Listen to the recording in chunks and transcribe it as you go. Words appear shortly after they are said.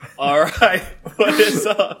All right. What is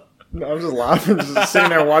up? No, I'm just laughing, just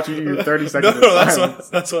sitting there watching you do 30 seconds No, of silence.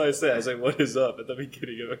 that's what I said. I said, what is up at the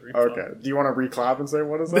beginning of every Okay. pod. Do you want to reclap and say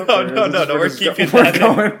what is up? No, we're keeping that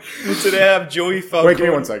going. Today I have Joey Falcone. Wait, give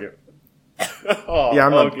me 1 second. Yeah,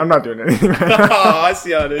 I'm not doing anything right now. Oh, I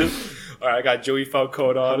see how it is. All right, I got Joey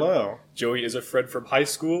Falcone on. Hello. Joey is a friend from high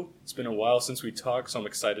school. It's been a while since we talked, so I'm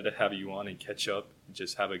excited to have you on and catch up and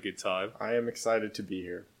just have a good time. I am excited to be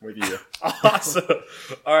here with you. Awesome.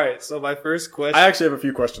 All right, so my first question. I actually have a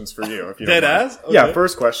few questions for you. If you don't Dead mind. ass? Okay. Yeah,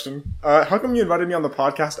 first question. How come you invited me on the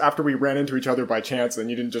podcast after we ran into each other by chance and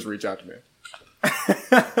you didn't just reach out to me?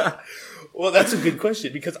 Well, that's a good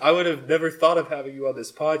question because I would have never thought of having you on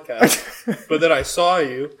this podcast. But then I saw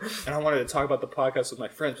you and I wanted to talk about the podcast with my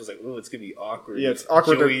friends. I was like, oh, it's going to be awkward. Yeah, it's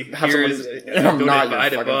awkward Joey to have here someone is, and I'm not your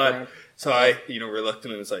invite him fucking on. friend. So I,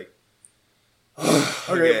 reluctantly was like,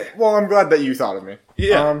 Okay. Well, I'm glad that you thought of me.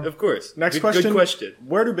 Yeah, of course. Next Good question. question.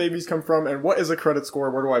 Where do babies come from and what is a credit score?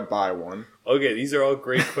 Where do I buy one? Okay, these are all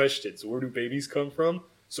great questions. Where do babies come from?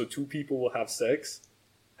 So two people will have sex.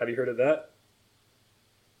 Have you heard of that?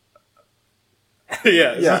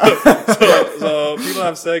 Yeah. So people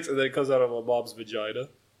have sex and then it comes out of a mom's vagina.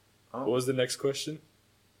 Oh. What was the next question?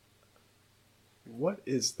 What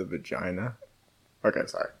is the vagina? Okay,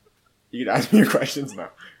 sorry. You can ask me your questions now.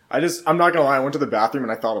 I'm not gonna lie, I went to the bathroom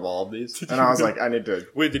and I thought of all of these. And I was like, I need to...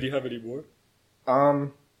 Wait, did you have any more?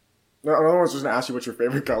 No, another one was just gonna ask you what's your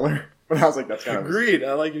favorite color. But I was like, that's kind of... Green.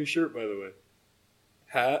 I like your shirt, by the way.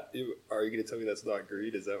 Hat? Are you gonna tell me that's not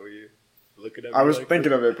green? Is that what you're looking at? I was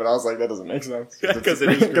thinking of it, but I was like, that doesn't make sense. Because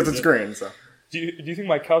it's green, so... Do you think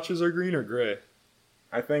my couches are green or gray?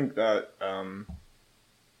 I think that, I'm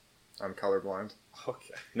colorblind.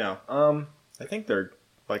 Okay. No, I think they're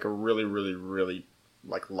like a really, really, really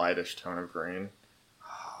like lightish tone of green.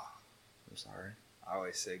 I'm sorry. I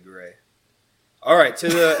always say gray. All right, to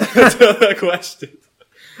the question.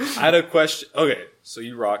 I had a question. Okay, so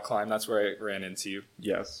you rock climb. That's where I ran into you.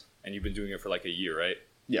 Yes. And you've been doing it for like a year, right?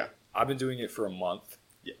 Yeah. I've been doing it for a month.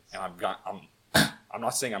 Yes. And I'm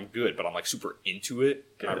not saying I'm good, but I'm like super into it.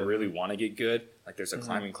 And I really want to get good. Like there's a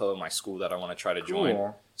climbing club at my school that I want to try to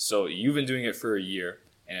join. So you've been doing it for a year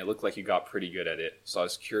and it looked like you got pretty good at it. So I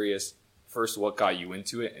was curious, first, what got you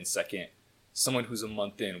into it? And second, someone who's a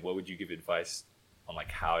month in, what would you give advice on like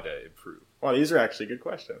how to improve? Well, these are actually good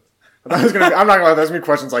questions. I'm not gonna lie, there's gonna be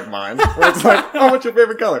questions like mine, where it's like, oh, what's your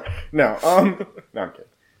favorite color? No, no, I'm kidding.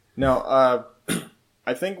 No,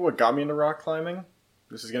 I think what got me into rock climbing,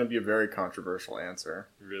 this is gonna be a very controversial answer.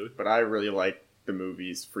 Really? But I really like the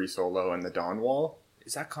movies Free Solo and The Dawn Wall.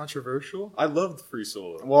 Is that controversial? I loved Free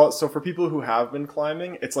Solo. Well, so for people who have been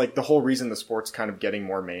climbing, it's like the whole reason the sport's kind of getting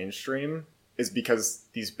more mainstream is because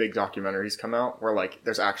these big documentaries come out where like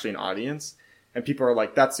there's actually an audience and people are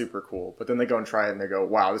like, that's super cool. But then they go and try it and they go,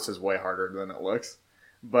 wow, this is way harder than it looks.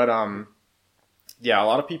 But yeah, a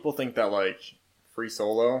lot of people think that like Free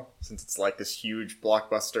Solo, since it's like this huge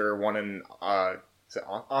blockbuster, won an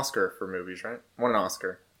Oscar for movies, right? Won an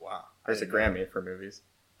Oscar. Wow. There's a Grammy for movies.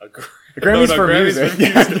 A Grammys for music.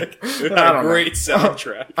 It had a great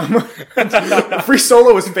soundtrack. Free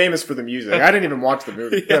Solo was famous for the music. I didn't even watch the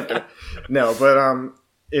movie. Yeah. No, but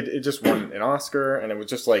it just won an Oscar, and it was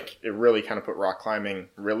just like, it really kind of put rock climbing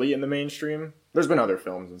really in the mainstream. There's been other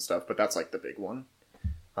films and stuff, but that's like the big one.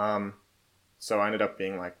 So I ended up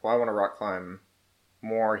being like, well, I want to rock climb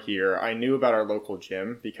more here. I knew about our local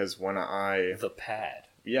gym because The Pad.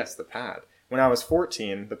 Yes, the Pad. When I was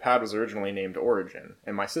 14, the Pad was originally named Origin,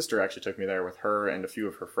 and my sister actually took me there with her and a few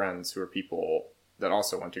of her friends who are people that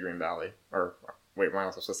also went to Green Valley. Or, wait, am I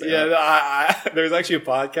also supposed to say that? Yeah, there was actually a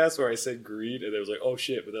podcast where I said green, and they was like, oh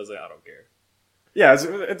shit, but I was like, I don't care. Yeah, it's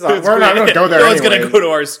not, we're not going to go there anyway. No one's going to go to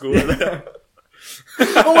our school.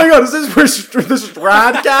 Oh my god, is this where the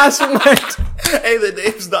Stradcast went? Hey, the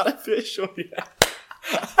name's not official yet.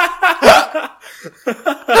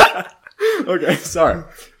 Okay, sorry.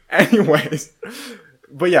 Anyways,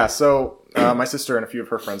 but yeah, so my sister and a few of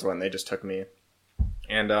her friends went and they just took me.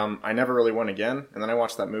 And I never really went again. And then I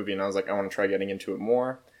watched that movie and I was like, I want to try getting into it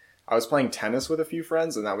more. I was playing tennis with a few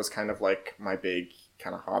friends and that was kind of like my big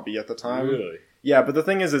kind of hobby at the time. Really? Yeah, but the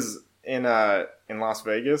thing is in Las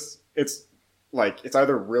Vegas, it's like, it's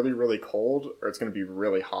either really, really cold or it's going to be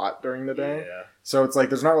really hot during the day. Yeah. So it's like,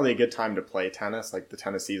 there's not really a good time to play tennis. Like the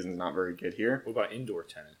tennis season's not very good here. What about indoor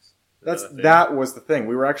tennis? That was the thing.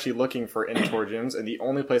 We were actually looking for indoor gyms, and the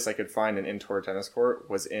only place I could find an indoor tennis court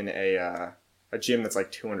was in a gym that's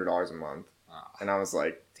like $200 a month. Oh, and I was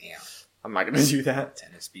like, damn, I'm not going to do that.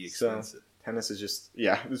 Tennis be expensive. So, tennis is just,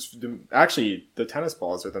 yeah. Actually, the tennis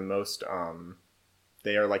balls are the most,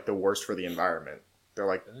 they are like the worst for the environment. They're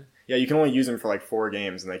like, yeah, you can only use them for like 4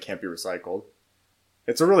 games and they can't be recycled.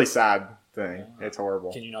 It's a really sad thing. It's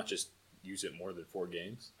horrible. Can you not just use it more than 4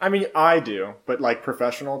 games? I mean, I do, but like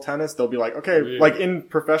professional tennis, they'll be like, okay, really? Like in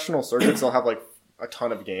professional circuits, they'll have like a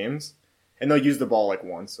ton of games and they'll use the ball like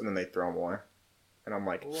once and then they throw them away. And I'm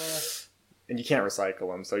like, what? And you can't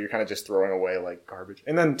recycle them, so you're kind of just throwing away like garbage.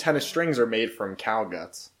 And then tennis strings are made from cow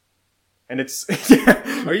guts. And it's...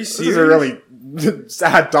 Are you serious? This is a really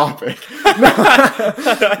sad topic.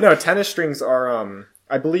 No, tennis strings are,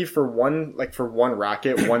 I believe for one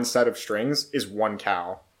racket, one set of strings is 1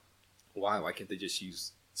 cow. Why can't they just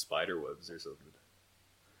use spider webs or something?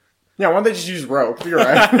 Yeah, why don't they just use rope? You're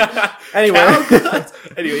right. Anyway,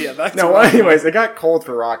 yeah, back to no. Well, anyways, it got cold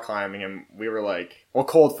for rock climbing, and we were like, well,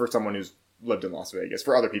 cold for someone who's lived in Las Vegas.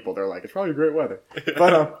 For other people, they're like, it's probably great weather.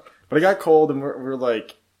 But it got cold, and we're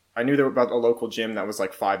like, I knew there was about a local gym that was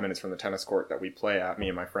like 5 minutes from the tennis court that we play at, me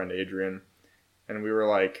and my friend Adrian, and we were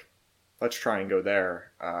like, let's try and go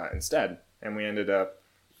there instead. And we ended up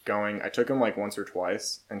going. I took him like once or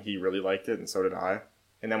twice, and he really liked it, and so did I.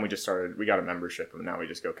 And then we got a membership, and now we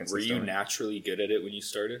just go consistently. Were you naturally good at it when you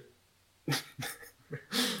started?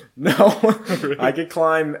 No. I could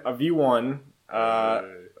climb a V1,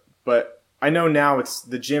 but I know now it's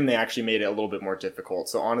the gym, they actually made it a little bit more difficult.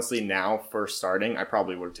 So honestly, now, first starting, I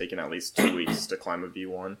probably would have taken at least 2 weeks to climb a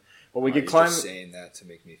V1. But we could climb... Just saying that to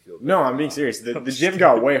make me feel better. No, I'm being serious. The gym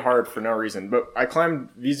got way hard for no reason. But I climbed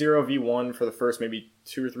V0, V1 for the first maybe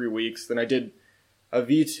 2 or 3 weeks. Then I did a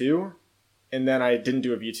V2. And then I didn't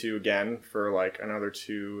do a V2 again for like another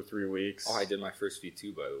 2 or 3 weeks. Oh, I did my first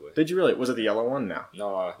V2, by the way. Did you really? Was it the yellow one? No.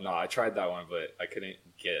 No, I tried that one, but I couldn't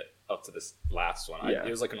get up to this last one. Yeah.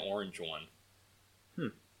 It was like an orange one.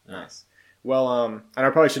 Nice. Well, and I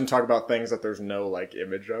probably shouldn't talk about things that there's no like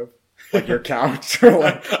image of. Like your couch or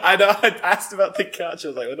like... I know, I asked about the couch. I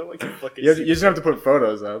was like, I don't know if I can fucking you just have to put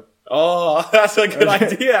photos up. Oh, that's a good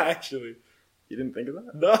idea, actually. You didn't think of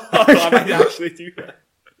that? No, I might actually do that.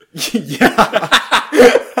 Yeah.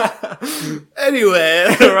 Anyway,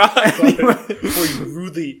 right? Before you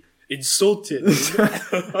rudely insulted.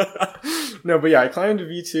 No, but yeah, I climbed to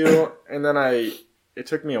V2, and then it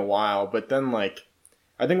took me a while, but then like,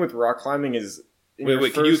 I think with rock climbing is...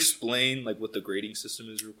 Wait, can you explain like what the grading system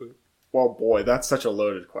is real quick? Well, boy, that's such a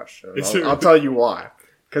loaded question. I'll tell you why.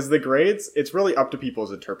 Because the grades, it's really up to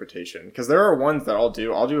people's interpretation. Because there are ones that I'll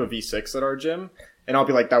do a V6 at our gym, and I'll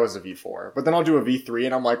be like, that was a V4. But then I'll do a V3,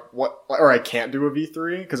 and I'm like, what? Or I can't do a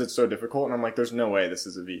V3 because it's so difficult, and I'm like, there's no way this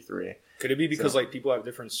is a V3. Could it be because like people have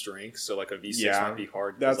different strengths, so like a V6 might be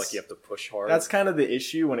hard because like you have to push hard? That's kind of the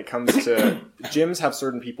issue when it comes to gyms have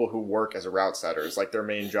certain people who work as route setters. Like their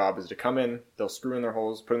main job is to come in, they'll screw in their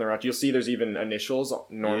holes, put in their route. You'll see there's even initials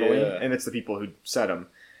normally, and it's the people who set them.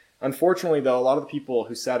 Unfortunately, though, a lot of the people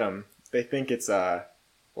who set them, they think it's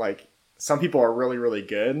like some people are really, really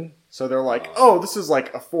good. So they're like, oh, this is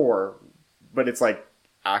like a 4, but it's like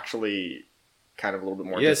actually kind of a little bit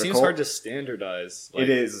more difficult. Yeah, it seems hard to standardize. It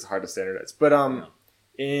is hard to standardize. But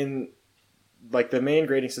in like the main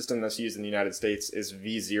grading system that's used in the United States is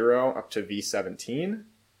V0 up to V17.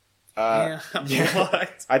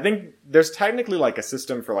 What? I think there's technically like a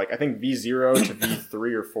system for like, I think V0 to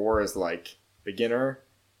V3 or 4 is like beginner.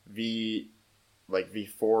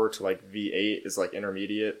 V4 to like V8 is like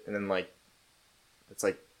intermediate, and then like it's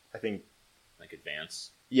like I think like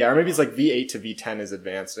advanced. Yeah, or maybe it's like V8 to V10 is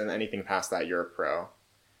advanced, and anything past that you're a pro.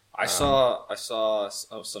 I saw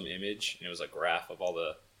some image, and it was a graph of all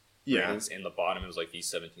the ratings. In the bottom, it was like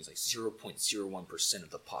V17 is like 0.01%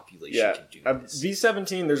 of the population can do this.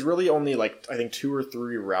 V17, there's really only like I think 2 or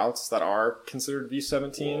 3 routes that are considered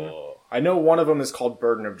V17. Whoa. I know one of them is called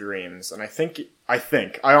Burden of Dreams, and I think I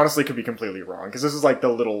honestly could be completely wrong because this is like the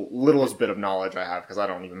littlest bit of knowledge I have because I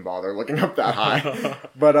don't even bother looking up that high.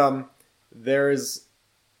 But there's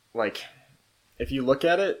like if you look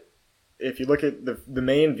at the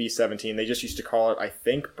main V17, they just used to call it I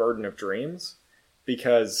think Burden of Dreams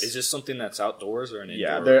because is this something that's outdoors or an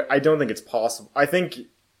indoor? Yeah, I don't think it's possible. I think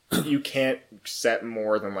you can't set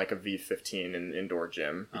more than like a V15 in an indoor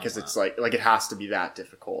gym because it's like it has to be that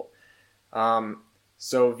difficult.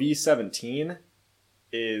 So V17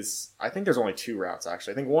 is, I think there's only 2 routes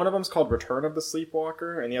actually. I think one of them's called Return of the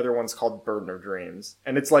Sleepwalker and the other one's called Burden of Dreams.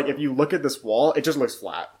 And it's like, if you look at this wall, it just looks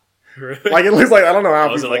flat. Really? Like it looks like, I don't know how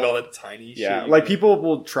people... Is it like all that tiny shit? Yeah, like people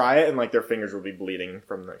will try it and like their fingers will be bleeding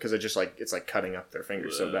from the, cause it just like, it's like cutting up their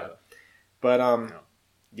fingers so bad. But,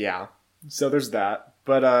 yeah. So there's that.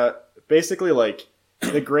 But, basically like,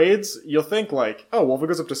 the grades, you'll think like, oh, well, if it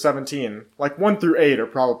goes up to 17, like 1 through 8 are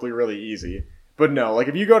probably really easy. But no, like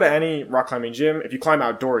if you go to any rock climbing gym, if you climb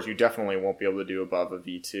outdoors, you definitely won't be able to do above a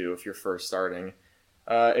V2 if you're first starting.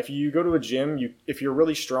 If you go to a gym, if you're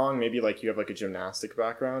really strong, maybe like you have like a gymnastic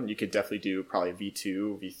background, you could definitely do probably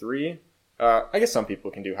V2, V3. I guess some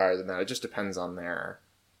people can do higher than that. It just depends on their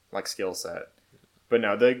like skill set. But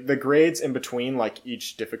no, the grades in between like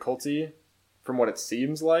each difficulty, from what it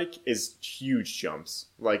seems like, is huge jumps.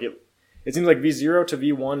 Like it seems like V0 to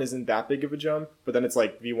V1 isn't that big of a jump, but then it's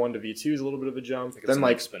like V1 to V2 is a little bit of a jump. Then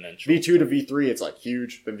like V2 to V3, it's like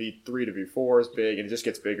huge. Then V3 to V4 is big, and it just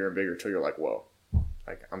gets bigger and bigger until you're like, whoa,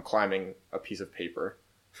 like I'm climbing a piece of paper.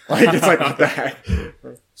 Like it's like, what the heck?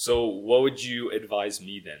 So what would you advise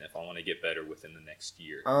me then if I want to get better within the next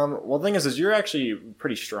year? Well, the thing is you're actually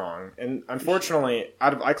pretty strong, and unfortunately,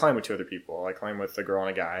 I climb with two other people. I climb with a girl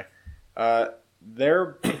and a guy.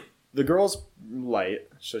 The girl's light,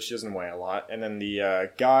 so she doesn't weigh a lot. And then the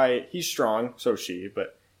guy, he's strong, so is she,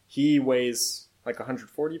 but he weighs like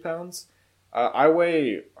 140 pounds. I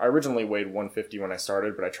originally weighed 150 when I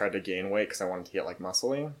started, but I tried to gain weight because I wanted to get like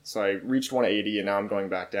muscly. So I reached 180 and now I'm going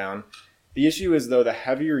back down. The issue is though, the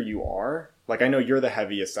heavier you are, like I know you're the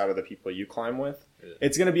heaviest out of the people you climb with,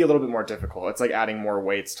 it's going to be a little bit more difficult. It's like adding more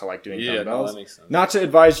weights to like doing dumbbells. No, that makes sense. Not to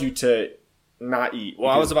advise you to not eat.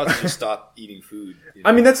 Well, I was about to just stop eating food. You know?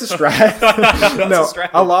 I mean, that's a strat. No,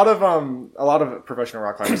 a lot of professional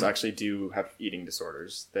rock climbers actually do have eating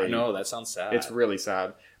disorders. I know, that sounds sad. It's really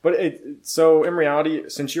sad. But so in reality,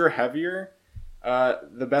 since you're heavier,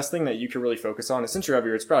 the best thing that you can really focus on is since you're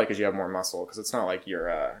heavier, it's probably because you have more muscle. Because it's not like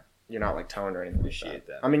you're not like toned or anything like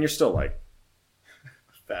that. I mean, you're still like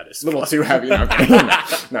fat as a little too heavy. No, I'm kidding.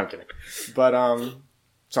 No, I'm kidding. But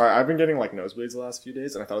sorry, I've been getting like nosebleeds the last few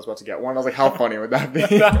days, and I thought I was about to get one. I was like, how funny would that be?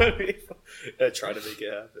 That would be fun. Try to make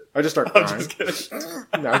it happen. I just start crying. I'm just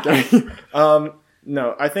kidding. No, I'm kidding.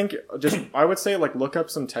 No, I think I would say like look up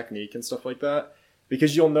some technique and stuff like that,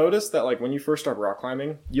 because you'll notice that like when you first start rock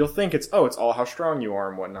climbing, you'll think it's all how strong you are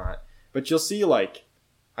and whatnot, but you'll see like,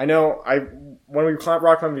 when we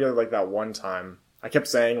rock climbed together like that one time, I kept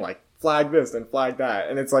saying like flag this and flag that,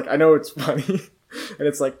 and it's like I know it's funny. And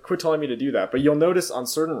it's like, quit telling me to do that. But you'll notice on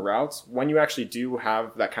certain routes, when you actually do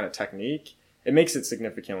have that kind of technique, it makes it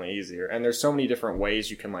significantly easier. And there's so many different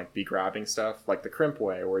ways you can like be grabbing stuff, like the crimp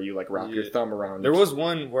way, where you like wrap your thumb around. There was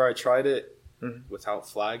one where I tried it without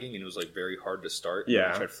flagging, and it was like very hard to start. Yeah.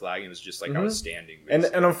 When I tried flagging, it was just like I was standing. And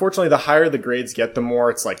unfortunately, the higher the grades get, the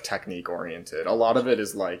more it's like technique oriented. A lot of it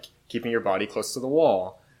is like keeping your body close to the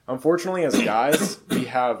wall. Unfortunately, as guys, we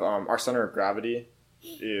have our center of gravity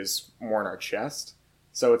is more in our chest.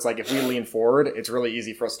 So it's like if we lean forward, it's really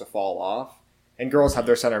easy for us to fall off. And girls have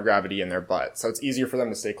their center of gravity in their butt. So it's easier for them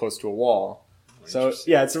to stay close to a wall. So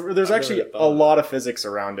yeah, there's actually a lot of physics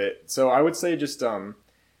around it. So I would say just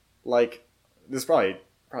like this is probably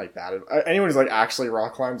bad. Anyone who's like actually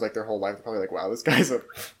rock climbs like their whole life, they're probably like, wow, this guy's an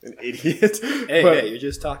idiot. Hey, you're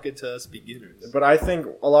just talking to us beginners. But I think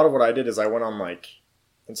a lot of what I did is I went on like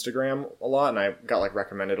Instagram a lot, and I got like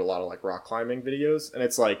recommended a lot of like rock climbing videos, and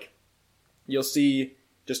it's like you'll see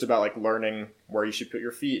just about like learning where you should put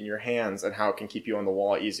your feet and your hands and how it can keep you on the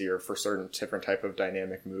wall easier for certain different type of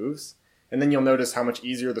dynamic moves. And then you'll notice how much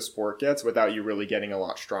easier the sport gets without you really getting a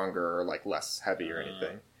lot stronger or like less heavy or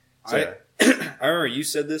anything. So, I remember you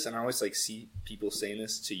said this, and I always like see people saying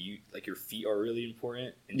this to you, like your feet are really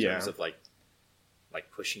important in terms of like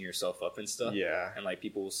pushing yourself up and stuff. Yeah. And like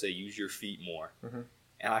people will say use your feet more. Mm-hmm.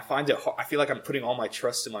 And I find it hard. I feel like I'm putting all my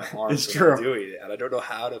trust in my arms when I'm doing it, and I don't know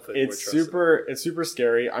how to put more trust in it. It's super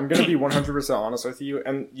scary. I'm going to be 100% honest with you,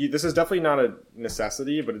 and this is definitely not a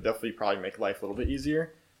necessity, but it definitely probably make life a little bit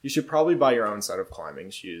easier. You should probably buy your own set of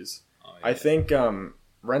climbing shoes. Oh, yeah. I think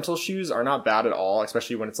rental shoes are not bad at all,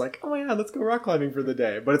 especially when it's like, oh my god, let's go rock climbing for the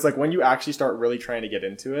day. But it's like when you actually start really trying to get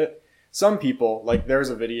into it, some people, like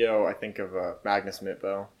there's a video, I think, of Magnus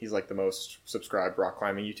Mitbo. He's like the most subscribed rock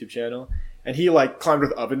climbing YouTube channel. And he like climbed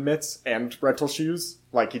with oven mitts and rental shoes.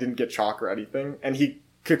 Like he didn't get chalk or anything. And he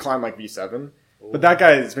could climb like V7. Ooh. But that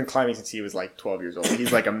guy has been climbing since he was like 12 years old.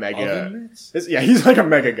 He's like a mega... Oven mitts? He's like a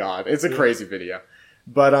mega god. It's a crazy video.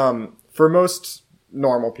 But for most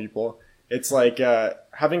normal people, it's like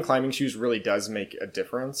having climbing shoes really does make a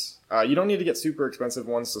difference. You don't need to get super expensive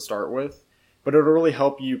ones to start with. But it'll really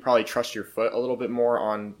help you probably trust your foot a little bit more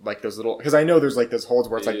on like those little... Because I know there's like those holds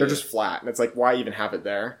where it's like they're just flat. And it's like, why even have it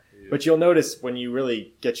there? But you'll notice when you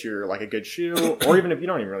really get your like a good shoe, or even if you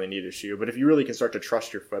don't even really need a shoe, but if you really can start to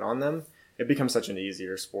trust your foot on them, it becomes such an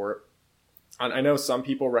easier sport. And I know some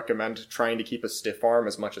people recommend trying to keep a stiff arm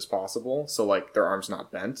as much as possible, so like their arm's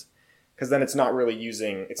not bent, because then it's not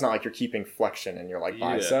like you're keeping flexion in your like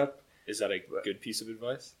bicep. Is that a good piece of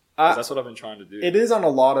advice? That's what I've been trying to do. It is on a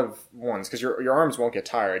lot of ones, because your arms won't get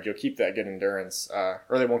tired. You'll keep that good endurance, or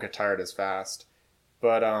they won't get tired as fast.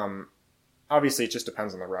 But obviously it just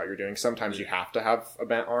depends on the route you're doing. Sometimes you have to have a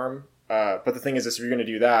bent arm. But the thing is, if you're going to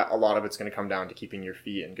do that, a lot of it's going to come down to keeping your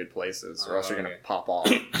feet in good places, or else you're going to pop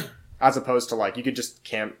off. As opposed to like, you could just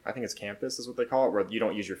I think it's campus is what they call it, where you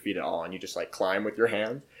don't use your feet at all and you just like climb with your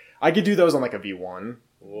hand. I could do those on like a V1.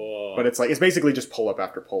 Whoa. But it's like, it's basically just pull up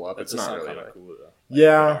after pull up. It's not really like, cool, though.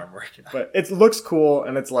 Yeah, but it looks cool,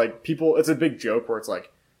 and it's like it's a big joke where it's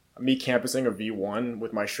like me campusing a V1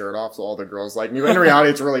 with my shirt off, so all the girls like me. But in reality,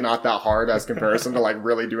 it's really not that hard as comparison to like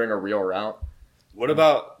really doing a real route. What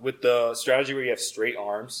about with the strategy where you have straight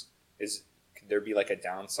arms? Could there be like a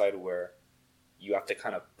downside where you have to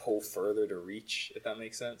kind of pull further to reach, if that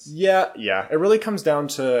makes sense? Yeah. It really comes down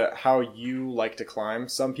to how you like to climb.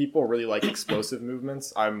 Some people really like explosive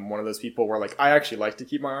movements. I'm one of those people where like I actually like to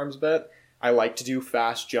keep my arms bent. I like to do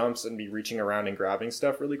fast jumps and be reaching around and grabbing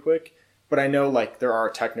stuff really quick. But I know like there are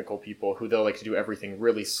technical people who they'll like to do everything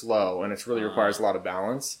really slow, and it really requires a lot of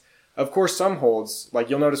balance. Of course, some holds, like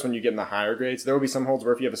you'll notice when you get in the higher grades, there will be some holds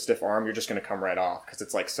where if you have a stiff arm, you're just going to come right off because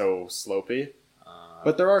it's like so slopey.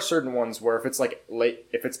 But there are certain ones where if it's like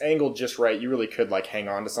if it's angled just right, you really could like hang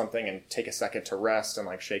on to something and take a second to rest and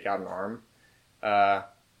like shake out an arm. But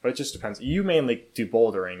it just depends. You mainly do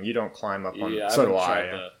bouldering. You don't climb up on. So do I.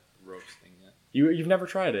 The ropes thing yet. You've never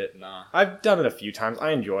tried it? Nah. I've done it a few times.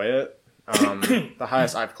 I enjoy it. The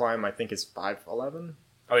highest I've climbed, I think, is 5'11".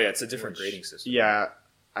 Oh yeah, it's a different grading system. Yeah,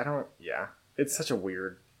 it's such a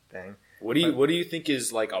weird thing. What do you think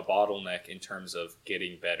is like a bottleneck in terms of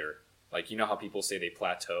getting better? Like, you know how people say they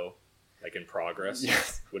plateau, like in progress?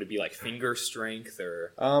 Yes. Would it be like finger strength,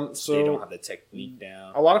 or so they don't have the technique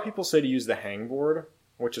down? A lot of people say to use the hangboard,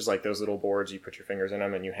 which is like those little boards, you put your fingers in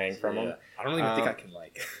them and you hang from them. I don't even think I can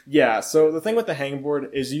like... Yeah, so the thing with the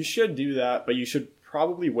hangboard is you should do that, but you should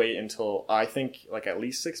probably wait until, I think, like at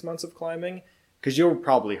least 6 months of climbing, because you'll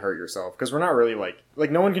probably hurt yourself, because we're not really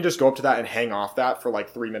like no one can just go up to that and hang off that for like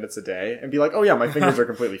 3 minutes a day and be like, oh yeah, my fingers are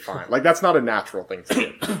completely fine. Like, that's not a natural thing to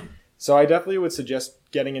do. So I definitely would suggest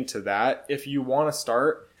getting into that. If you want to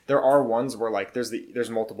start, there are ones where like there's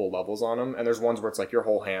multiple levels on them, and there's ones where it's like your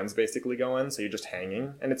whole hands basically go in, so you're just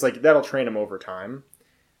hanging, and it's like that'll train them over time.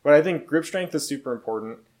 But I think grip strength is super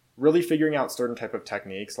important. Really figuring out certain type of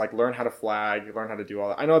techniques, like learn how to flag, learn how to do all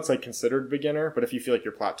that. I know it's like considered beginner, but if you feel like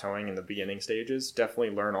you're plateauing in the beginning stages, definitely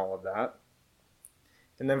learn all of that.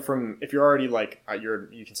 And then if you're already like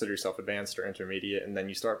you consider yourself advanced or intermediate, and then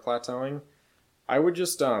you start plateauing, I would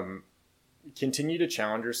just continue to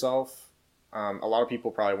challenge yourself. A lot of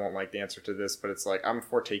people probably won't like the answer to this, but it's like I'm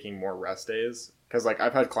for taking more rest days, because like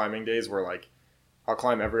I've had climbing days where like I'll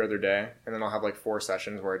climb every other day, and then I'll have like 4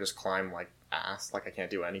 sessions where I just climb like ass, like I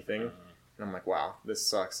can't do anything, and I'm like, wow, this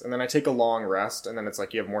sucks. And then I take a long rest, and then it's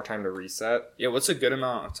like you have more time to reset. Yeah, what's a good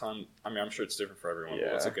amount of time? I mean, I'm sure it's different for everyone,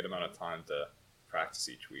 but what's a good amount of time to practice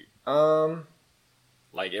each week?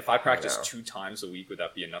 Like, if I practice 2 times a week, would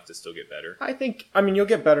that be enough to still get better? I mean, you'll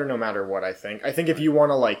get better no matter what, I think. I think if you want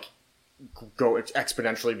to, like, go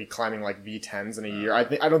exponentially be climbing, like, V10s in a year, I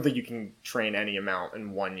don't think you can train any amount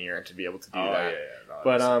in 1 year to be able to do that. No,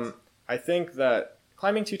 but, I think that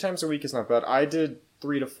climbing 2 times a week is not bad. I did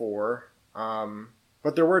 3 to 4.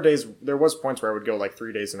 But there was points where I would go, like,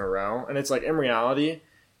 3 days in a row. And it's like, in reality,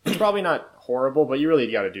 it's probably not horrible, but you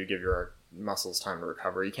really got to give your muscles time to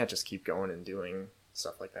recover. You can't just keep going and doing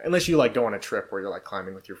stuff like that. Unless you like go on a trip where you're like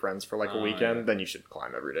climbing with your friends for like a weekend, then you should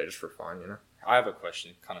climb every day just for fun, you know? I have a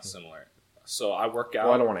question, kind of similar. So I work out.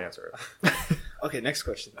 Well, I don't want to answer it. Okay, next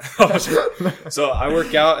question. So I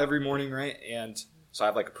work out every morning, right? And so I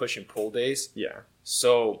have like push and pull days. Yeah.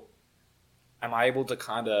 So am I able to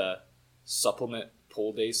kind of supplement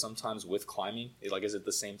pull days sometimes with climbing? Like, is it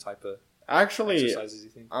the same type of exercises, you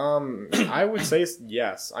think? I would say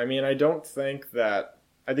yes. I mean,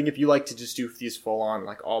 I think if you like to just do these full-on,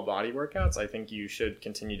 like, all-body workouts, I think you should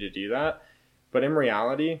continue to do that. But in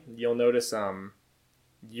reality, you'll notice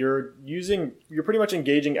you're pretty much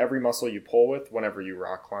engaging every muscle you pull with whenever you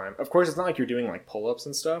rock climb. Of course, it's not like you're doing, like, pull-ups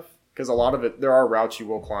and stuff, because a lot of it, there are routes you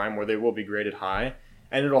will climb where they will be graded high,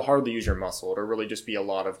 and it'll hardly use your muscle. It'll really just be a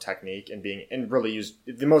lot of technique and really use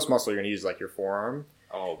the most muscle you're going to use, like, your forearm.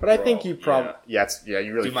 Oh, but I think you probably you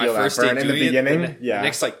really feel that burn in the beginning. The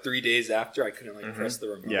next like 3 days after, I couldn't like press the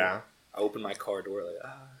remote. Yeah, I opened my car door like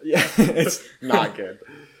yeah, it's not good.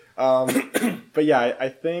 But yeah, I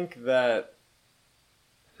think that.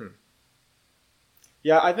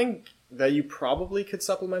 Yeah, I think that you probably could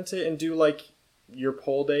supplement it and do like your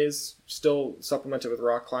pole days. Still supplement it with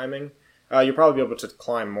rock climbing. You'll probably be able to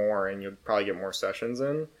climb more, and you'll probably get more sessions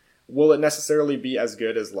in. Will it necessarily be as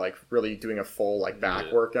good as like really doing a full like back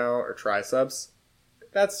workout or triceps?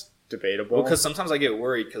 That's debatable. Well, because sometimes I get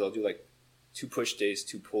worried because I'll do like 2 push days,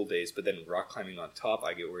 2 pull days, but then rock climbing on top,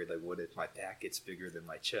 I get worried, like, what if my back gets bigger than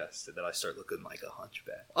my chest? And then I start looking like a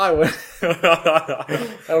hunchback. I would.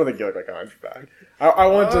 I don't think you look like a hunchback. I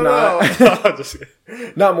want to not. Just,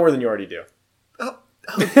 not more than you already do. Oh,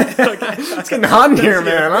 it's getting hot in here,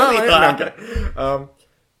 man. I'm kidding.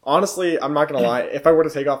 Honestly, I'm not going to lie. If I were to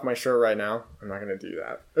take off my shirt right now, I'm not going to do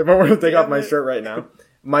that. If I were to take off my shirt right now,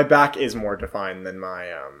 my back is more defined than my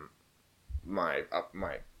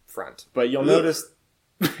front. But you'll notice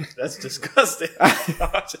that's disgusting.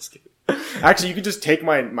 Just kidding. Actually, you can just take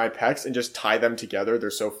my pecs and just tie them together. They're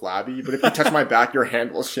so flabby. But if you touch my back, your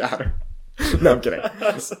hand will shatter. No, I'm kidding.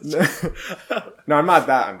 No, I'm not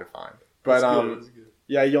that undefined. But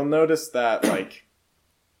yeah, you'll notice that like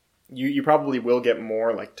you probably will get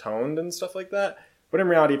more like toned and stuff like that. But in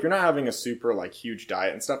reality, if you're not having a super like huge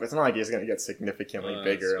diet and stuff, it's not like it's going to get significantly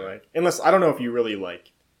bigger. Like unless I don't know if you really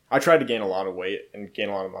like. I tried to gain a lot of weight and gain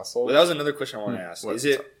a lot of muscle. Well, that was another question I want to ask.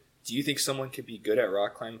 Do you think someone could be good at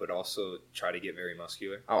rock climb but also try to get very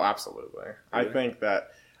muscular? Oh, absolutely. Really? I think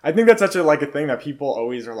that's such a thing that people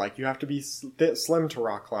always are like, you have to be slim to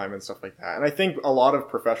rock climb and stuff like that. And I think a lot of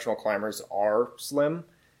professional climbers are slim.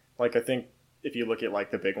 Like I think if you look at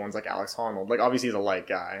like the big ones like Alex Honnold, like obviously he's a light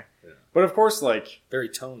guy. Yeah. But of course like very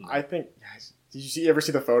toned. I think did you ever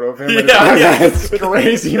see the photo of him? Yeah. It's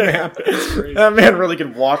crazy, man. It's crazy. That man really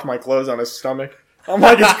could wash my clothes on his stomach. I'm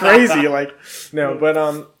like, it's crazy. Like, no, but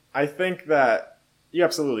I think that you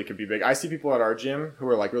absolutely could be big. I see people at our gym who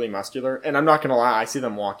are like really muscular, and I'm not gonna lie, I see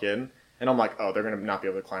them walk in, and I'm like, oh, they're gonna not be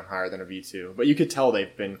able to climb higher than a V2. But you could tell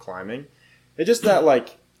they've been climbing. It's just that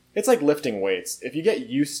like, it's like lifting weights. If you get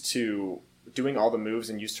used to doing all the moves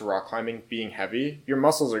and used to rock climbing being heavy, your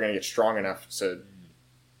muscles are gonna get strong enough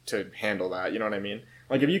to handle that, you know what I mean?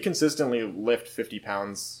 Like if you consistently lift 50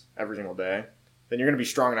 pounds every single day, then you're going to be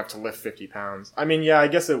strong enough to lift 50 pounds. I mean, yeah, I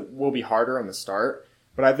guess it will be harder in the start,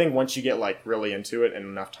 but I think once you get like really into it and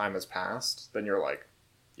enough time has passed, then you're like,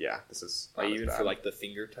 yeah, this is like even for like the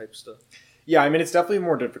finger type stuff. Yeah, I mean, it's definitely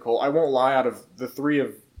more difficult. I won't lie, out of the 3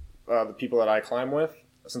 of the people that I climb with,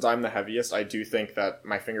 since I'm the heaviest, I do think that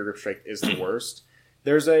my finger grip strength is the worst.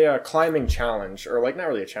 There's a climbing challenge, or like not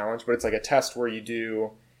really a challenge, but it's like a test where you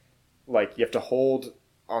do like you have to hold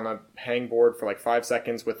on a hangboard for like 5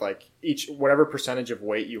 seconds with like whatever percentage of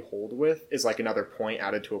weight you hold with is like another point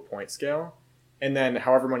added to a point scale. And then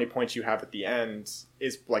however many points you have at the end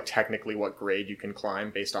is like technically what grade you can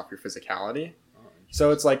climb based off your physicality.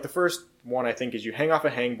 So it's like the first one I think is you hang off a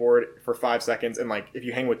hangboard for 5 seconds, and like if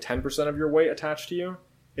you hang with 10% of your weight attached to you,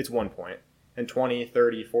 it's 1 point. And 20,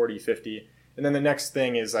 30, 40, 50. And then the next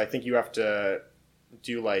thing is I think you have to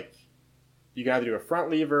do like you can either do a front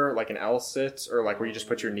lever, like an L sit, or like where you just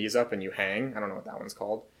put your knees up and you hang. I don't know what that one's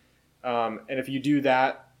called. And if you do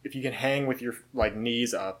that, if you can hang with your like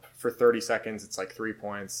knees up for 30 seconds, it's like 3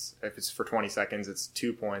 points. If it's for 20 seconds, it's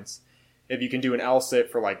 2 points. If you can do an L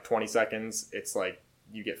sit for like 20 seconds, it's like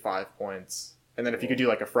you get 5 points. And then if you could do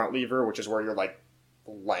like a front lever, which is where you're like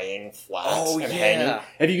laying flat hanging.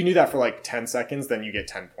 If you can do that for like 10 seconds, then you get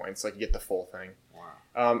 10 points. Like you get the full thing.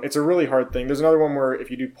 It's a really hard thing. There's another one where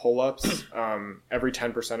if you do pull-ups, every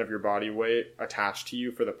 10% of your body weight attached to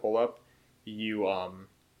you for the pull-up, you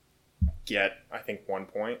get, I think, 1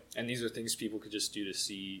 point. And these are things people could just do to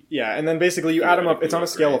see. Yeah, and then basically you add them up. It's on a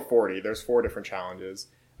scale of 40. There's 4 different challenges.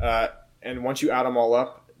 And once you add them all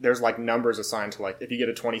up, there's like numbers assigned to like, if you get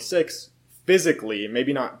a 26, physically,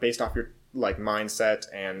 maybe not based off your like mindset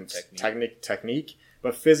and technique,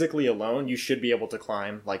 but physically alone, you should be able to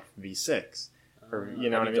climb like V6. Or, you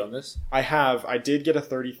know what I mean? Done this? I have. I did get a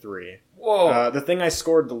 33. Whoa. The thing I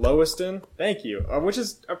scored the lowest in, thank you, which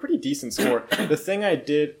is a pretty decent score. The thing I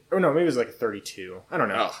did, oh no, maybe it was like a 32. I don't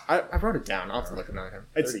know. Oh. I wrote it down. I'll have to look another time.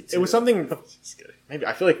 It was something, maybe,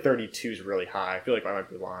 I feel like 32 is really high. I feel like I might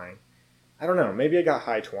be lying. I don't know. Maybe I got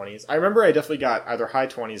high 20s. I remember I definitely got either high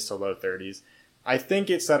 20s to low 30s. I think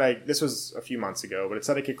it said this was a few months ago, but it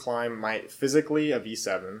said I could climb physically a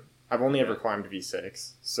V7. I've only ever climbed a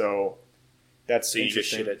V6, so that's you just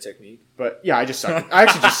shit at technique. But yeah, I just suck. I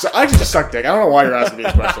actually just suck dick. I don't know why you're asking me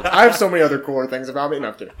these questions. I have so many other cooler things about me. No,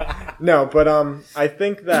 I'm kidding. No, but I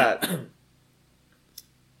think that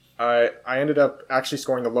I ended up actually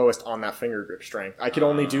scoring the lowest on that finger grip strength. I could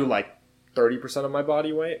only do like 30% of my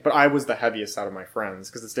body weight, but I was the heaviest out of my friends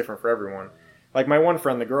because it's different for everyone. Like my one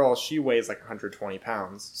friend, the girl, she weighs like 120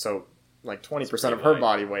 pounds. So like 20% of her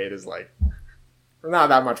body weight is like not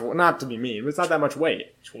that much. Not to be mean, but it's not that much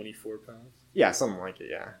weight. 24 pounds. Yeah, something like it.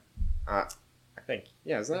 Yeah, I think.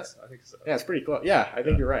 Yeah, is that? I think so. Yeah, it's pretty close. Yeah, I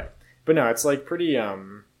think you're right. But no, it's like pretty.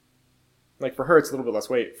 Like for her, it's a little bit less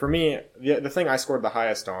weight. For me, the thing I scored the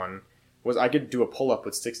highest on was I could do a pull-up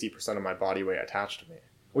with 60% of my body weight attached to me,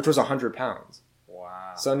 which was 100 pounds.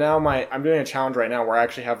 Wow. So now I'm doing a challenge right now where I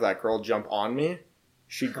actually have that girl jump on me.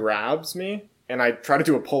 She grabs me, and I try to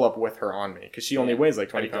do a pull-up with her on me, because she only weighs like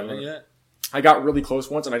 20 pounds. Yet? I got really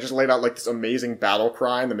close once, and I just laid out like this amazing battle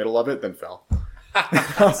cry in the middle of it, then fell.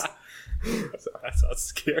 That sounds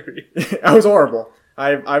scary. That was horrible.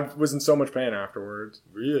 I was in so much pain afterwards.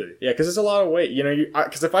 Really? Yeah, because it's a lot of weight. You know,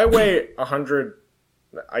 because if I weigh 100,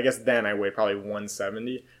 I guess then I weigh probably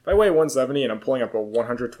 170. If I weigh 170 and I'm pulling up a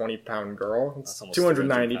 120-pound girl, it's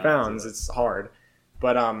 290 pounds. It's hard.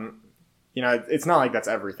 But, you know, it's not like that's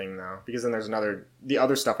everything, though. Because then there's the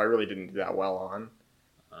other stuff I really didn't do that well on.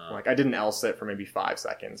 Like, I didn't L-sit for maybe 5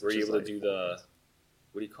 seconds. Were you able to do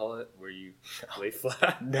what do you call it? Where you lay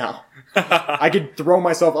flat? No. I could throw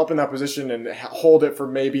myself up in that position and hold it for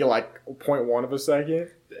maybe like 0.1 of a second.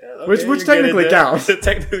 Yeah, okay, which technically counts.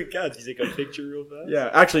 Technically counts. You take a picture real fast? Yeah,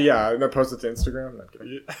 actually, yeah. And then post it to Instagram.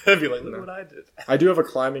 I'd be like, look what I did. I do have a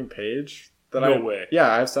climbing page. No way.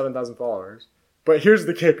 Yeah, I have 7,000 followers. But here's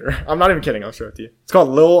the kicker. I'm not even kidding. I'll show it to you. It's called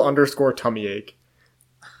Lil_tummyache.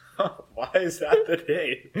 Why is that the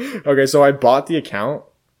name? Okay, so I bought the account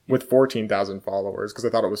with 14,000 followers because I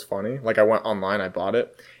thought it was funny. Like, I went online, I bought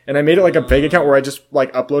it. And I made it like a fake account where I just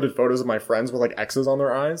like uploaded photos of my friends with like X's on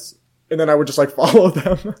their eyes. And then I would just like follow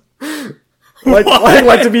them.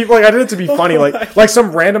 like to be like, I did it to be funny. Like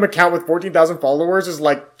some random account with 14,000 followers is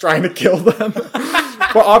like trying to kill them.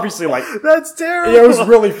 But obviously, like, that's terrible. Yeah, it was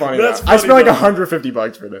really funny. Funny, I spent like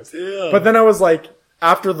 $150 for this. Yeah. But then I was like,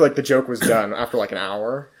 after like the joke was done, after like an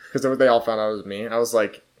hour, because they all found out it was me, I was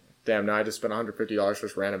like, damn, now I just spent $150 for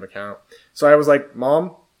this random account. So I was like,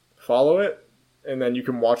 Mom, follow it, and then you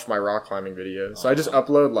can watch my rock climbing videos. So I just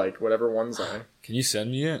upload like whatever ones I. Can you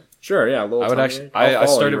send me it? Sure, yeah. I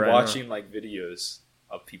started watching like videos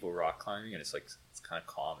of people rock climbing, and it's kind of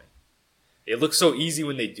calming. It looks so easy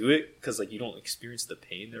when they do it because like you don't experience the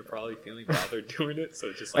pain they're probably feeling while they're doing it. So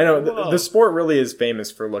it's just like, I know the sport really is famous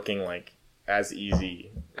for looking like as easy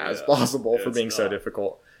as possible for being so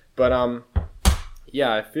difficult. But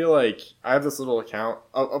yeah, I feel like I have this little account.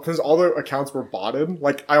 Since all the accounts were botted,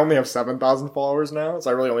 like I only have 7,000 followers now, so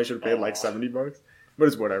I really only should have paid like $70. But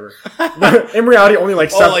it's whatever. But in reality, only like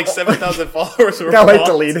 7,000 followers were got like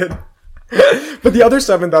deleted. But the other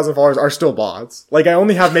 7,000 followers are still bots. Like I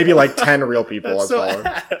only have maybe like 10 real people as followers.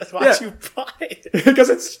 Why'd you buy it? Because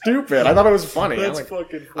it's stupid. I thought it was funny. That's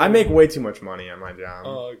fucking funny. I make way too much money on my job.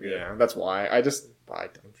 Oh, okay. Yeah, that's why. I just buy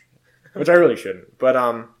dumb shit. Which I really shouldn't.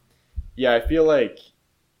 But yeah, I feel like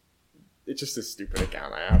it's just a stupid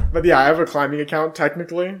account I have. But yeah, I have a climbing account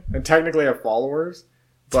technically. And technically I have followers.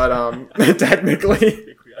 But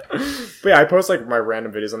technically. But yeah, I post like my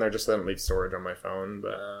random videos on there just so I don't leave storage on my phone.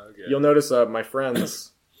 But you'll notice my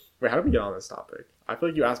friends. Wait, how did we get on this topic? I feel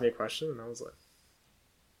like you asked me a question and I was like,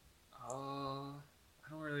 I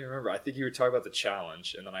don't really remember. I think you were talking about the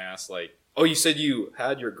challenge, and then I asked like, oh, you said you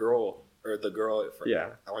had your girl or the girl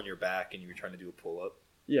on your back, and you were trying to do a pull up.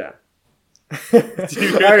 Yeah. Do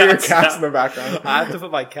you hear your cats in the background? I have to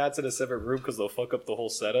put my cats in a separate room because they'll fuck up the whole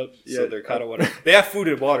setup. Yeah. So they're kind of they have food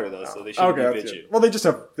and water though, so they shouldn't be bitchy. Well, they just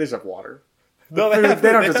have water. No,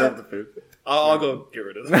 they don't deserve the food. I'll go get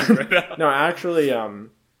rid of them right now. No, actually,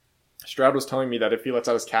 Strad was telling me that if he lets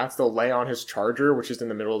out his cats, they'll lay on his charger, which is in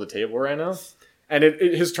the middle of the table right now. And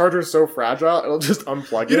his charger is so fragile, it'll just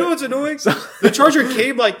unplug it. You know what's annoying? The charger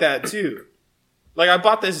came like that too. Like I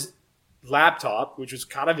bought this laptop, which was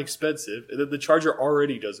kind of expensive, and then the charger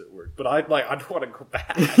already doesn't work. But I don't want to go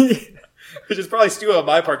back, which is probably stupid on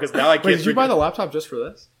my part because now I can't. Wait, did you buy the laptop just for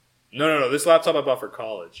this? No. This laptop I bought for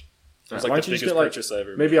college. It was like the biggest purchase I ever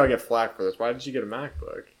made. Maybe I'll get flack for this. Why did you get a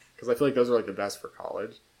MacBook? Because I feel like those are like the best for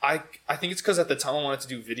college. I think it's because at the time I wanted to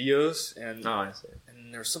do videos, and I see.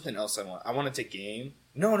 And there was something else I wanted to game.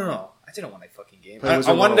 No. I didn't want to fucking game.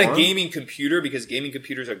 I wanted a gaming computer because gaming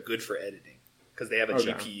computers are good for editing because they have a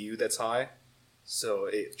GPU that's high, so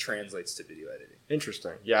it translates to video editing.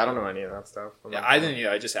 Interesting. Yeah, I don't know any of that stuff. I didn't.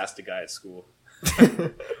 Yeah, I just asked a guy at school. He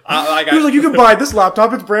was like, "You can buy this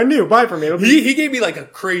laptop. It's brand new. Buy it for me." He gave me like a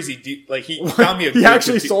crazy deal. Like he found me a. He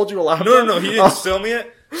actually sold you a laptop. No. He didn't sell me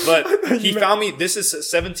it. But he found me. This is a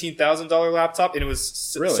 $17,000 laptop, and it was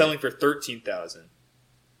selling for $13,000.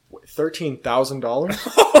 $13,000?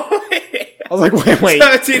 I was like, wait.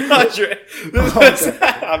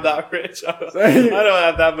 $1,700. I'm not rich. I don't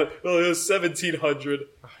have that, but it was $1,700.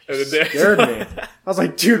 Scared me. I was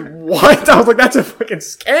like, dude, what? I was like, that's a fucking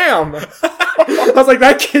scam. I was like,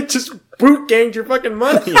 that kid just boot ganged your fucking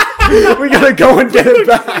money. We gotta go and get it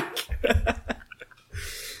back.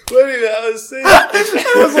 What did I was saying?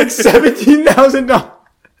 It was like $17,000.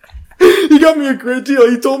 He got me a great deal.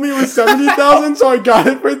 He told me it was 17,000, so I got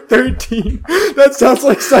it for 13. That sounds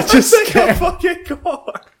like such a scam. Fucking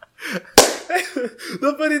car.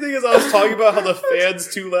 The funny thing is, I was talking about how the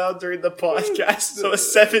fan's too loud during the podcast, so a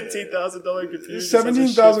 $17,000 computer.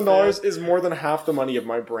 $17,000 is more than half the money of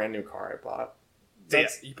my brand new car I bought. Damn,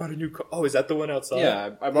 you bought a new car? Oh, is that the one outside?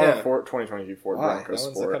 Yeah, I bought a 2022 Ford Bronco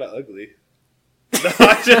Sport. Sport. That one's kind of ugly. No,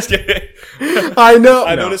 I'm just kidding. I know.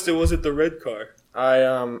 I noticed it wasn't the red car.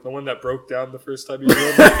 The one that broke down the first time you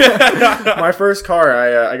drove it. My first car,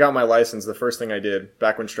 I got my license. The first thing I did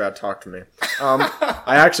back when Strad talked to me,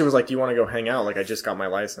 I actually was like, "Do you want to go hang out?" Like I just got my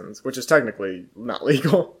license, which is technically not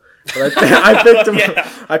legal. But I picked him. Yeah.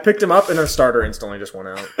 I picked him up, and a starter instantly just went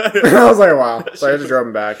out. I was like, "Wow!" So I had to drive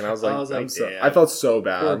him back, and I was like, I felt so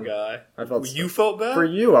bad. Poor guy. You felt bad for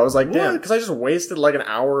you. I was like, "Damn," because I just wasted like an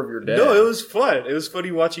hour of your day. No, it was fun. It was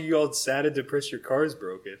funny watching you all sad and depressed. Your car's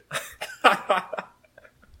broken.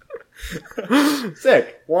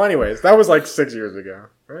 Sick. Well, anyways, that was like 6 years ago,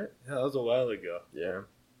 right? Yeah, that was a while ago. Yeah.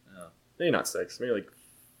 Maybe not 6. Maybe like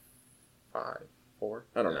 5, 4.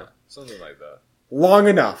 I don't know. Something like that. Long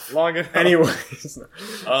enough. Anyways.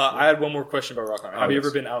 I had one more question about rock climbing. Have you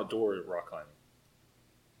ever been outdoor rock climbing?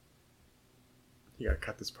 You gotta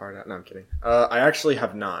cut this part out. No, I'm kidding. I actually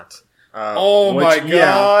have not. My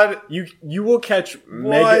god! You will catch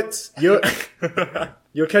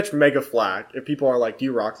you'll catch mega flack if people are like, "Do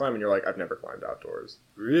you rock climb?" And you're like, "I've never climbed outdoors."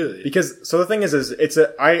 Really? Because the thing is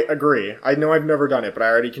I agree. I know I've never done it, but I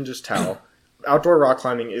already can just tell. Outdoor rock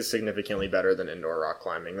climbing is significantly better than indoor rock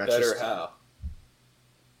climbing. That's better just how?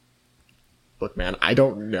 Look, man, I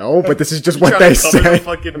don't know, but this is just what they say. The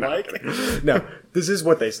fucking mic? No, this is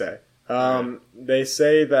what they say. They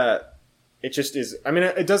say that it just is. I mean,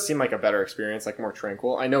 it does seem like a better experience, like more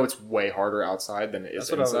tranquil. I know it's way harder outside than it is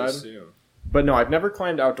inside. That's what I would assume. But no, I've never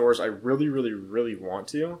climbed outdoors. I really, really, really want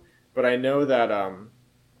to. But I know that,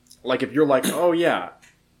 like, if you're like, "Oh yeah,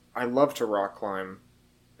 I love to rock climb,"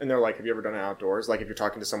 and they're like, "Have you ever done it outdoors?" Like, if you're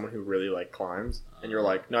talking to someone who really like climbs, and you're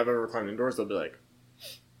like, "No, I've never climbed indoors," they'll be like.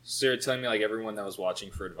 So you're telling me like everyone that was watching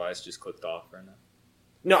for advice just clicked off right now?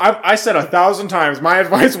 No, I said 1,000 times my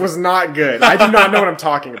advice was not good. I do not know what I'm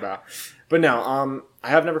talking about. But no, I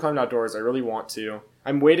have never climbed outdoors. I really want to.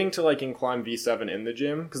 I'm waiting to like climb V7 in the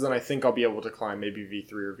gym because then I think I'll be able to climb maybe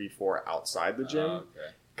V3 or V4 outside the gym. Okay.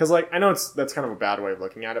 Because like I know that's kind of a bad way of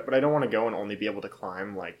looking at it, but I don't want to go and only be able to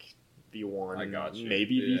climb like V1,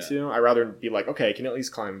 maybe V2. I'd rather be like, okay, I can at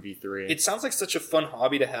least climb V3. It sounds like such a fun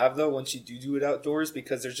hobby to have, though, once you do it outdoors,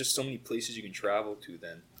 because there's just so many places you can travel to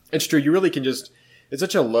then. It's true. You really can just... It's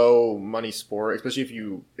such a low-money sport, especially if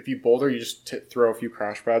you boulder, you just throw a few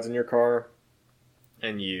crash pads in your car,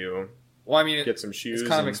 and you get some shoes. It's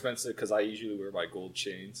kind of expensive, because I usually wear my gold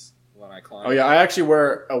chains when I climb. Oh, yeah, I actually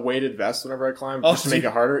wear a weighted vest whenever I climb, just to make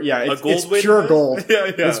it harder. Yeah, it's pure gold. Yeah.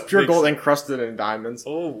 It's pure gold encrusted in diamonds.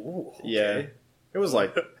 Oh, okay. Yeah. It was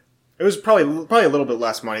like... It was probably a little bit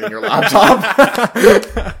less money than your laptop.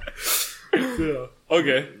 Yeah.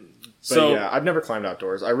 Okay. But yeah, I've never climbed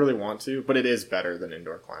outdoors. I really want to, but it is better than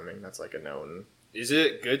indoor climbing. That's like a known... Is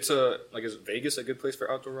it good to... Like, is Vegas a good place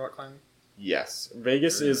for outdoor rock climbing? Yes.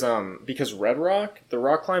 Vegas is... Because Red Rock, the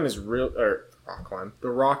rock climb is real... Or, rock climb. The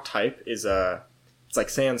rock type is it's like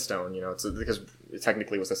sandstone, you know? It's because it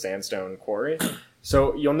technically was a sandstone quarry.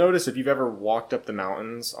 So you'll notice if you've ever walked up the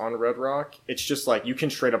mountains on Red Rock, it's just like you can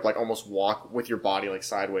straight up like almost walk with your body like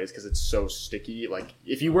sideways because it's so sticky. Like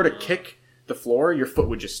if you were to kick the floor, your foot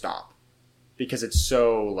would just stop because it's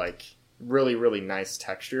so like really, really nice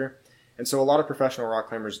texture. And so a lot of professional rock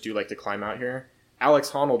climbers do like to climb out here.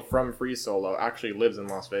 Alex Honnold from Free Solo actually lives in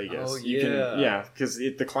Las Vegas. Oh, yeah. Because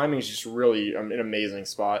the climbing is just really an amazing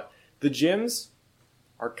spot. The gyms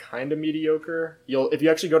are kind of mediocre. If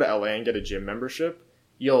you actually go to LA and get a gym membership,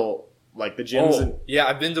 you'll like the gyms. Yeah,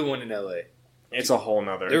 I've been to one in LA. It's a whole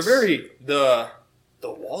nother. They're the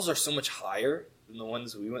walls are so much higher than the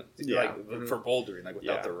ones we went to, for bouldering, like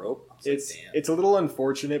without the rope. It's a little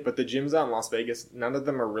unfortunate, but the gyms out in Las Vegas, none of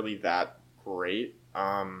them are really that great.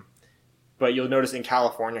 But you'll notice in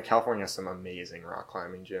California has some amazing rock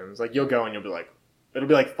climbing gyms. Like you'll go and you'll be like, it'll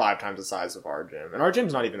be like 5 times the size of our gym, and our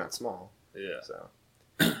gym's not even that small. Yeah. So,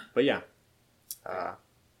 but yeah.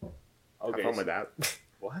 Okay. Have fun with that.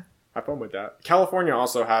 What? Have fun with that. California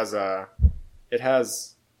also has it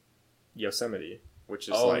has Yosemite, which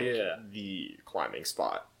is the climbing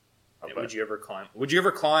spot. Would you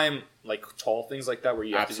ever climb like tall things like that where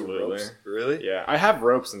you have to do ropes? Really? Yeah, I have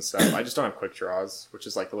ropes and stuff. I just don't have quick draws, which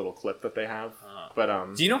is like the little clip that they have.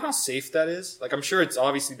 But do you know how safe that is? Like, I'm sure it's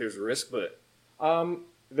obviously there's risk, but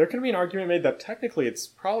there can be an argument made that technically it's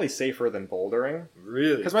probably safer than bouldering.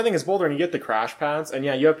 Really? Because my thing is bouldering, you get the crash pads, and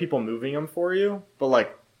yeah, you have people moving them for you, but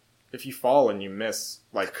like, if you fall and you miss,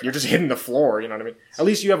 like, you're just hitting the floor, you know what I mean? At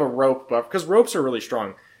least you have a rope buff, because ropes are really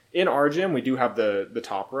strong. In our gym, we do have the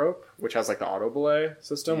top rope, which has like the auto belay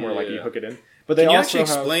system, where like you hook it in. But they Can you also actually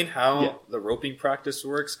explain how the roping practice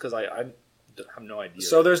works? Because I have no idea.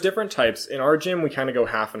 So there's different types. In our gym, we kind of go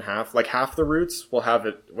half and half. Like half the routes will have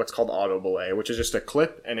what's called auto belay, which is just a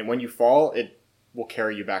clip, and when you fall, it will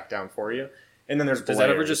carry you back down for you. And then there's Does that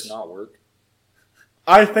ever just not work?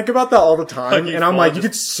 I think about that all the time, and I'm like, you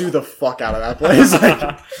could sue the fuck out of that place.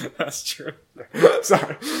 Like, that's true.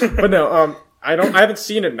 Sorry, but no, I haven't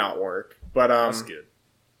seen it not work, but that's good.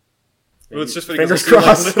 Well, it's just fingers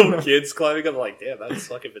crossed. Like little kids climbing up, like, damn, that'd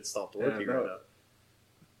suck if it stopped working right now.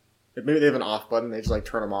 Maybe they have an off button. They just like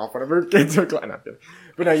turn them off whenever kids are climbing.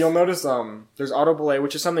 But now you'll notice there's auto belay,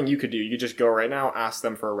 which is something you could do. You could just go right now, ask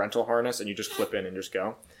them for a rental harness, and you just clip in and just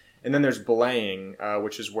go. And then there's belaying,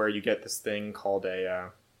 which is where you get this thing called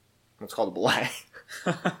what's called a belay.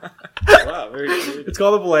 Wow, very good. It's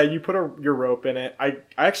called a belay. You put your rope in it. I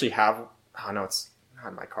actually have. Oh no, it's not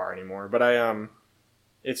in my car anymore. But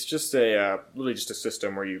it's just literally just a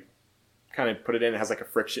system where you kind of put it in. It has like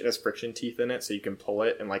it has friction teeth in it, so you can pull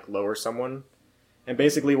it and like lower someone. And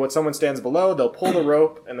basically, when someone stands below, they'll pull the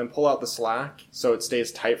rope and then pull out the slack, so it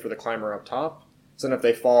stays tight for the climber up top. So then if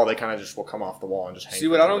they fall, they kind of just will come off the wall and just hang. See,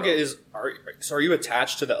 what I don't get is, are you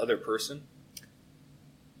attached to the other person?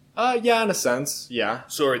 Yeah, in a sense, yeah.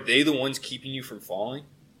 So are they the ones keeping you from falling?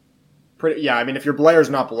 Yeah, I mean, if your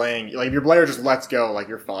belayer's not belaying, like if your belayer just lets go, like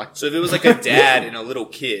you're fucked. So if it was like a dad and a little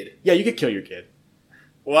kid. Yeah, you could kill your kid.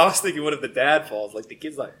 Well, I was thinking, what if the dad falls? Like the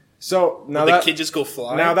kid's like. So now the kid just go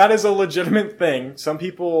flying? Now that is a legitimate thing. Some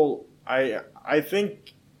people, I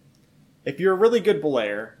think, if you're a really good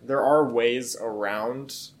belayer, there are ways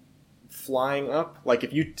around flying up. Like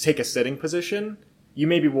if you take a sitting position, you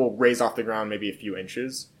maybe will raise off the ground maybe a few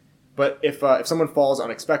inches. But if someone falls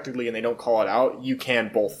unexpectedly and they don't call it out, you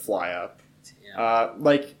can both fly up.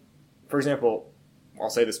 Like, for example,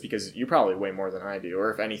 I'll say this because you probably weigh more than I do,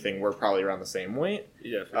 or if anything, we're probably around the same weight.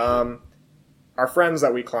 Yeah. For sure. Our friends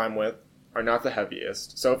that we climb with are not the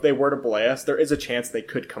heaviest, so if they were to belay us, there is a chance they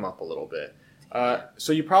could come up a little bit.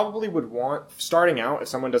 So you probably would want, starting out, if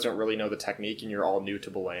someone doesn't really know the technique and you're all new to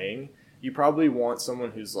belaying, you probably want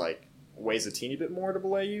someone who's like weighs a teeny bit more to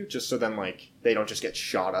belay you, just so then like they don't just get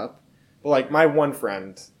shot up. But like my one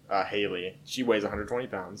friend, Haley, she weighs 120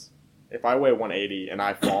 pounds. If I weigh 180 and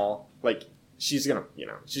I fall, like she's gonna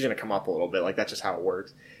come up a little bit. Like that's just how it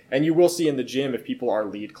works. And you will see in the gym if people are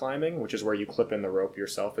lead climbing, which is where you clip in the rope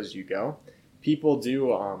yourself as you go, people do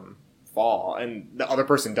fall, and the other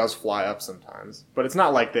person does fly up sometimes. But it's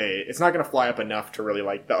not like it's not going to fly up enough to really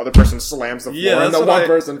like the other person slams the floor and the one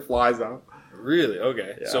person flies up. Really?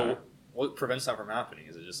 Okay. Yeah. So what prevents that from happening?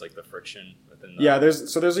 Is it just like the friction within the... Yeah,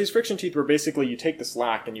 there's these friction teeth where basically you take the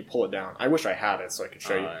slack and you pull it down. I wish I had it so I could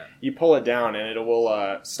show you. Yeah. You pull it down and it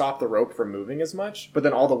will stop the rope from moving as much, but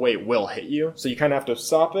then all the weight will hit you. So you kind of have to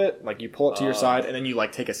stop it, like you pull it to your side, and then you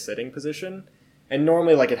like take a sitting position. And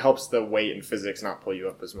normally like it helps the weight and physics not pull you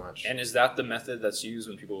up as much. And is that the method that's used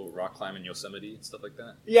when people rock climb in Yosemite and stuff like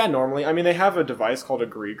that? Yeah, normally. I mean, they have a device called a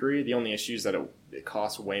gree-gree. The only issue is that it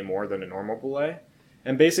costs way more than a normal belay.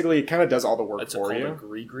 And basically, it kind of does all the work for you. It's called a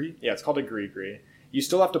gree-gree? Yeah, it's called a gree-gree. You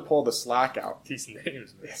still have to pull the slack out. These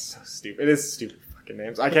names, man. It's so stupid. It is stupid fucking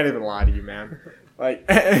names. I can't even lie to you, man. Like,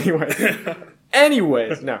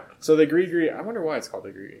 anyways, no. So the gree-gree, I wonder why it's called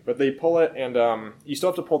the gree-gree. But they pull it, and you still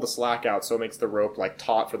have to pull the slack out so it makes the rope, like,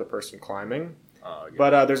 taut for the person climbing.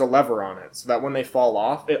 But there's a lever on it, so that when they fall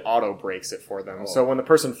off, it auto-breaks it for them. Oh. So when the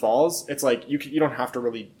person falls, it's like, you don't have to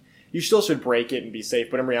really... You still should break it and be safe,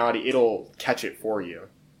 but in reality, it'll catch it for you.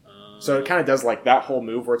 So it kind of does like that whole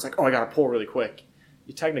move where it's like, oh, I gotta pull really quick.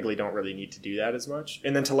 You technically don't really need to do that as much.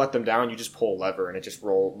 And then to let them down, you just pull a lever and it just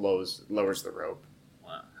lowers the rope.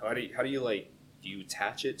 Wow. How do you like, do you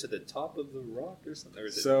attach it to the top of the rock or something? Or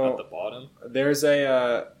is it at the bottom? There's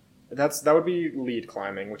that would be lead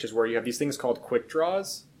climbing, which is where you have these things called quick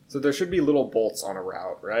draws. So there should be little bolts on a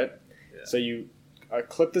route, right? Yeah. So you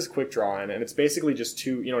clip this quick draw in, and it's basically just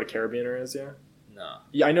two, you know what a carabiner is, yeah? No.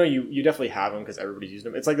 Yeah, I know you definitely have them because everybody's used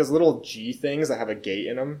them. It's like those little G things that have a gate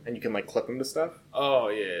in them, and you can like clip them to stuff. Oh,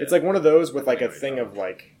 yeah. It's like one of those with like a thing of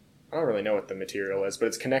like, I don't really know what the material is, but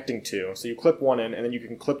it's connecting two. So you clip one in, and then you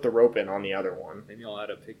can clip the rope in on the other one. Maybe I'll add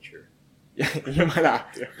a picture. Yeah, you might have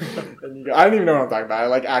to. I don't even know what I'm talking about. I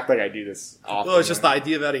like act like I do this often. No, it's just the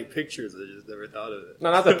idea of adding pictures. I just never thought of it.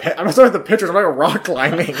 No, not the I'm not talking about the pictures. I'm talking about rock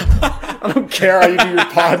climbing. I don't care how you do your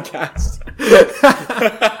podcast.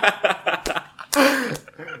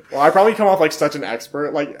 Well, I probably come off like such an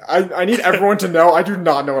expert. Like, I need everyone to know I do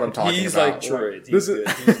not know what I'm talking He's about. like Troy. He's good.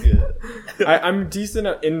 He's good. I'm decent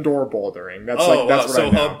at indoor bouldering. That's that's what so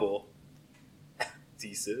I know. humble.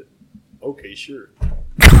 Decent. Okay, sure.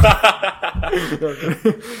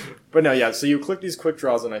 But no, yeah. So you clip these quick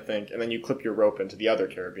draws in, I think, and then you clip your rope into the other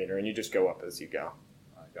carabiner, and you just go up as you go.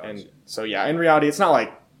 And so yeah, in reality, it's not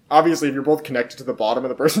like obviously if you're both connected to the bottom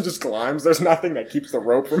and the person just climbs, there's nothing that keeps the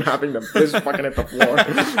rope from having them just fucking hit the floor.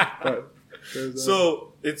 But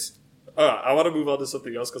so it's. I want to move on to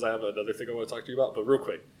something else because I have another thing I want to talk to you about. But real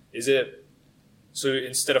quick, is it so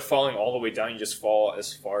instead of falling all the way down, you just fall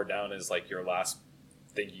as far down as like your last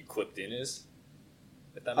thing you clipped in is?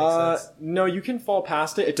 If that makes sense. No, you can fall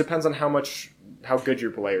past it. It depends on how good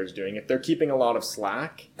your player is doing. If they're keeping a lot of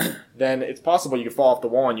slack, then it's possible you could fall off the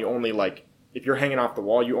wall and you only like if you're hanging off the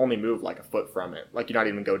wall, you only move like a foot from it. Like you not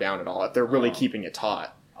even go down at all if they're really keeping it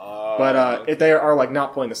taut. But if they are like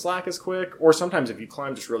not pulling the slack as quick, or sometimes if you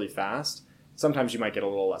climb just really fast, sometimes you might get a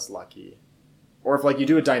little less lucky. Or if like you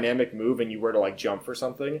do a dynamic move and you were to like jump for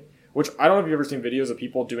something, which I don't know if you've ever seen videos of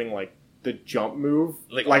people doing like the jump move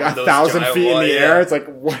like 1,000 feet in the air. It's like,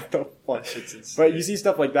 what the fuck? But you see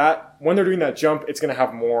stuff like that. When they're doing that jump, it's going to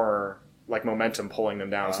have more like momentum pulling them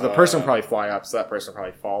down. So the person will probably fly up, so that person will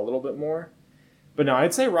probably fall a little bit more. But no,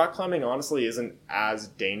 I'd say rock climbing honestly isn't as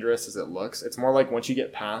dangerous as it looks. It's more like once you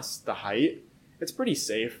get past the height, it's pretty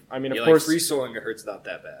safe. I mean, of course, free soloing it hurts not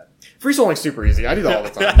that bad. Free soling's super easy. I do that all the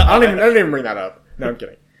time. I don't even bring that up. No, I'm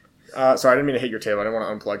kidding. Sorry, I didn't mean to hit your table. I didn't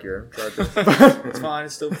want to unplug your charger. It's fine.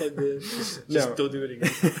 It's still plugged in. Just don't do it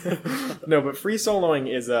again. No, but free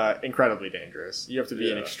soloing is incredibly dangerous. You have to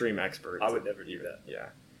be an extreme expert. I would never do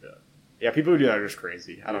that. Yeah, people who do that are just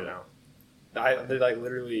crazy. I don't know. They're like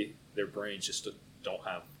literally their brains just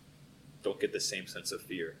don't get the same sense of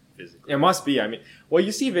fear physically. It must be. I mean, well,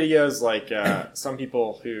 you see videos like some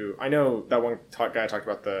people who I know that one guy talked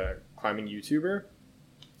about the climbing YouTuber.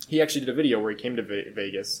 He actually did a video where he came to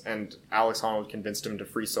Vegas and Alex Honnold convinced him to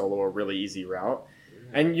free solo a really easy route.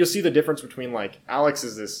 And you'll see the difference between like Alex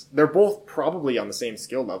is this. They're both probably on the same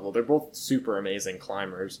skill level. They're both super amazing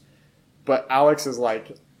climbers, but Alex is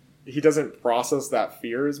like he doesn't process that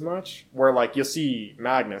fear as much. Where like you'll see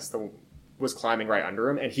Magnus was climbing right under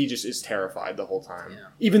him, and he just is terrified the whole time. Yeah.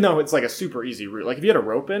 Even though it's like a super easy route. Like if you had a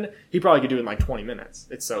rope in, he probably could do it in like 20 minutes.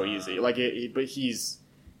 It's so easy. Like but he's.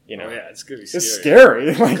 You know, it's gonna be scary. It's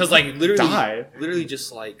scary. Because like literally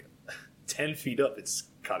just like 10 feet up, it's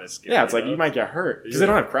kind of scary. Yeah, it's like you might get hurt because they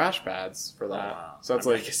don't have crash pads for that. Wow. So it's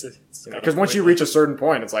like because once you reach a certain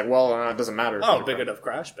point, it's like, well, it doesn't matter. Oh, big enough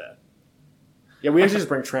crash pad. Yeah, we actually just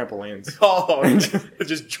bring trampolines.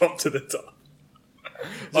 Just jump to the top.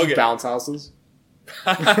 Just bounce houses.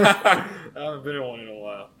 I haven't been in one in a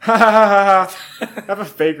while. Have a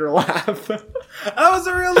faker laugh. That was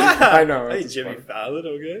a real laugh. I know. Hey, Jimmy Fallon,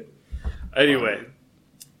 okay? Anyway,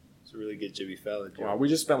 it's a really good Jimmy Fallon joke. Wow, we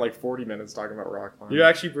just spent like 40 minutes talking about rock climbing. You're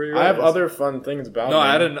actually pretty right. I have other fun things about me.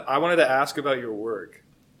 I wanted to ask about your work.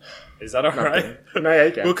 Is that all right? No, yeah,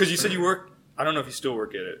 you can. Well, because you said you work, I don't know if you still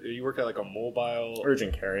work at it. You work at like a mobile...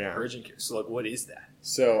 Urgent care, yeah. Urgent care. So like, what is that?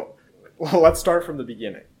 So... Well, let's start from the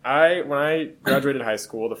beginning. When I graduated high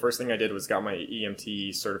school, the first thing I did was got my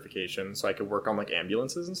EMT certification so I could work on like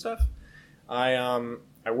ambulances and stuff. I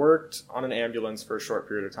worked on an ambulance for a short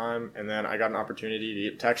period of time, and then I got an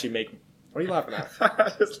opportunity to actually make... What are you laughing at?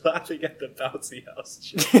 I was laughing at the bouncy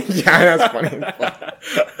house. Yeah, that's funny.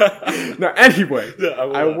 No, anyway,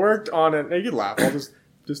 I worked on it. No, you can laugh. I'll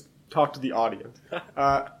just talk to the audience.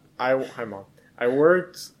 Hi, Mom. I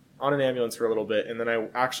worked on an ambulance for a little bit, and then I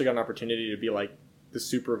actually got an opportunity to be like the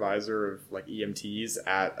supervisor of like EMTs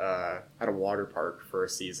at a water park for a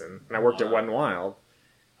season, and I worked at Wet n Wild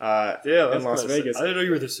in Las Vegas. I didn't know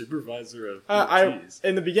you were the supervisor of EMTs.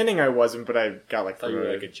 In the beginning I wasn't, but I got like I thought you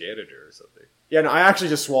were like a janitor or something. Yeah, no, I actually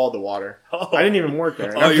just swallowed the water. I didn't even work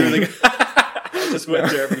there. You were like I just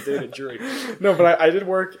went there every day to drink. No, but I did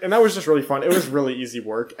work, and that was just really fun. It was really easy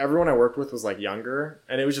work. Everyone I worked with was like younger,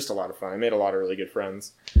 and it was just a lot of fun. I made a lot of really good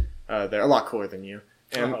friends. They're a lot cooler than you.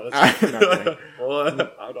 And well,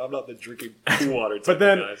 I'm not the drinking water type But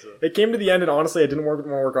then guy, so. It came to the end, and honestly, I didn't want to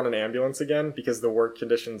work on an ambulance again because the work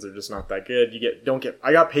conditions are just not that good.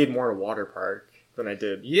 I got paid more at a water park than I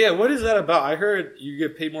did. Yeah, what is that about? I heard you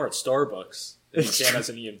get paid more at Starbucks than you can as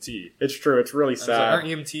an EMT. It's true. It's really sad. Aren't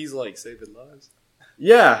EMTs like saving lives?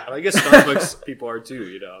 Yeah. I guess Starbucks people are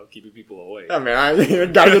too, keeping people away. I mean, I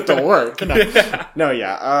gotta get to work. No,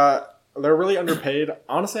 yeah. They're really underpaid.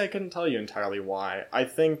 Honestly, I couldn't tell you entirely why.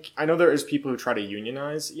 I know there is people who try to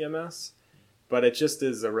unionize EMS, but it just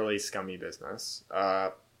is a really scummy business.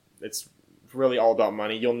 It's really all about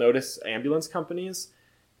money. You'll notice ambulance companies,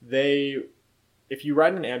 if you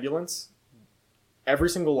ride an ambulance, every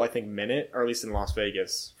single, I think, minute, or at least in Las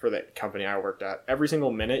Vegas for the company I worked at, every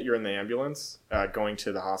single minute you're in the ambulance going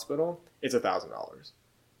to the hospital, it's $1,000.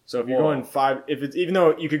 So if you're going even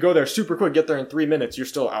though you could go there super quick, get there in 3 minutes, you're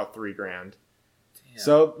still out $3,000. Damn.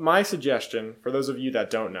 So my suggestion for those of you that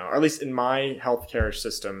don't know, or at least in my healthcare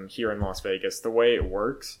system here in Las Vegas, the way it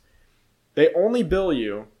works, they only bill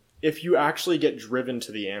you if you actually get driven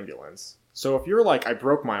to the ambulance. So if you're like, I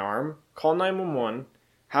broke my arm, call 911,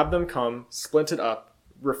 have them come, splint it up,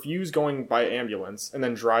 refuse going by ambulance, and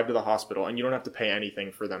then drive to the hospital, and you don't have to pay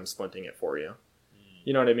anything for them splinting it for you.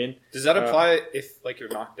 You know what I mean? Does that apply if like you're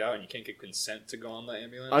knocked out and you can't get consent to go on the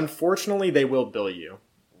ambulance? Unfortunately, they will bill you.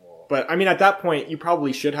 Whoa. But I mean, at that point, you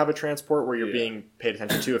probably should have a transport where you're being paid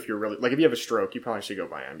attention to. If you're really like, if you have a stroke, you probably should go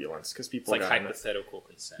by ambulance because people. It's like hypothetical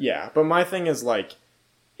consent. Yeah, but my thing is like,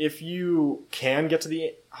 if you can get to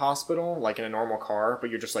the hospital like in a normal car, but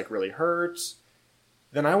you're just like really hurt,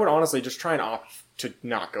 then I would honestly just try and opt to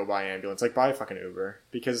not go by ambulance. Like, buy a fucking Uber.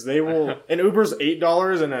 Because they will... An Uber's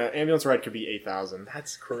 $8 and an ambulance ride could be $8,000.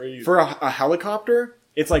 That's crazy. For a helicopter,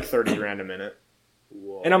 it's like $30,000 a minute.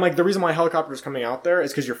 Whoa. And I'm like, the reason why a helicopter's coming out there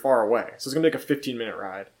is because you're far away. So it's going to take a 15-minute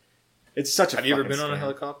ride. It's such a Have you ever been on a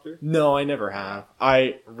helicopter? No, I never have.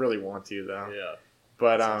 I really want to, though. Yeah.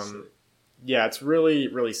 But, yeah, it's really,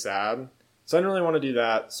 really sad. So I didn't really want to do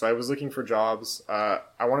that. So I was looking for jobs. I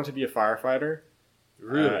wanted to be a firefighter.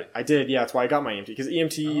 Really? I did, yeah. That's why I got my EMT. Because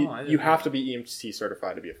EMT, you have to be EMT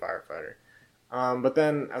certified to be a firefighter. But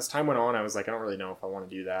then as time went on, I was like, I don't really know if I want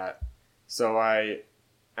to do that. So I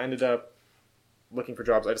ended up looking for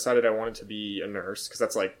jobs. I decided I wanted to be a nurse. Because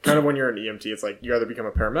that's like, kind of when you're an EMT, it's like you either become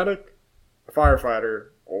a paramedic, a firefighter,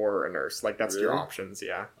 or a nurse. Like, that's your options,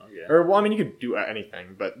 yeah. Okay. Or, well, I mean, you could do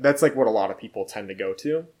anything. But that's like what a lot of people tend to go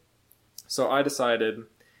to. So I decided...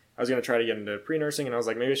 I was going to try to get into pre-nursing, and I was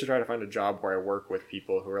like, maybe I should try to find a job where I work with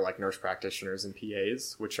people who are like nurse practitioners and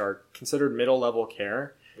PAs, which are considered middle-level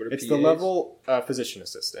care. It's PAs? The level physician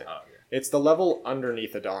assistant. Oh, okay. It's the level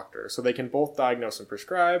underneath a doctor, so they can both diagnose and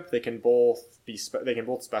prescribe. They can both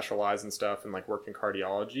specialize and stuff and like work in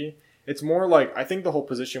cardiology. It's more like, I think the whole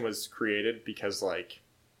position was created because like,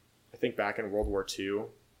 I think back in World War II,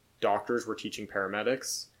 doctors were teaching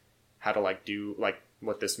paramedics how to like do like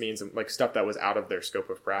what this means and like stuff that was out of their scope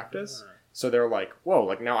of practice. So they're like, whoa,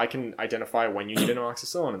 like now I can identify when you need an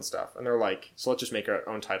amoxicillin and stuff. And they're like, so let's just make our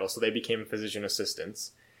own title. So they became physician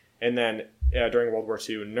assistants. And then during World War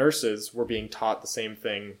II, nurses were being taught the same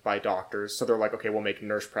thing by doctors. So they're like, okay, we'll make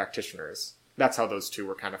nurse practitioners. That's how those two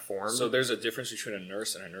were kind of formed. So there's a difference between a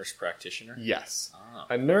nurse and a nurse practitioner? Yes. Oh,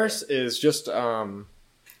 a nurse is just, a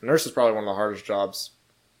nurse is probably one of the hardest jobs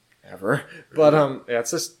ever. But yeah,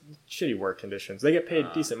 it's just shitty work conditions. They get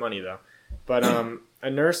paid decent money though. But a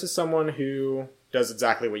nurse is someone who does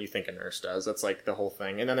exactly what you think a nurse does. That's like the whole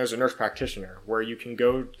thing. And then there's a nurse practitioner where you can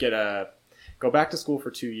go back to school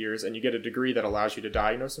for 2 years and you get a degree that allows you to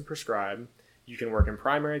diagnose and prescribe. You can work in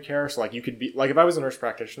primary care. So like you could be like, if I was a nurse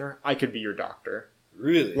practitioner, I could be your doctor.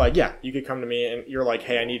 Really? Like, yeah, you could come to me and you're like,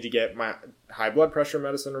 hey, I need to get my high blood pressure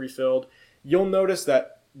medicine refilled. You'll notice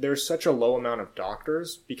that there's such a low amount of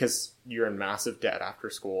doctors because you're in massive debt after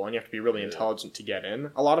school and you have to be really intelligent to get in.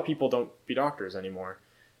 A lot of people don't be doctors anymore.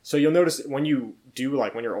 So you'll notice when you do,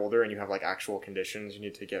 like when you're older and you have like actual conditions you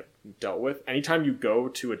need to get dealt with, anytime you go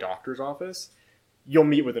to a doctor's office, you'll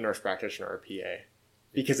meet with a nurse practitioner or a PA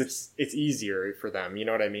because it's easier for them. You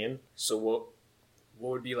know what I mean? So what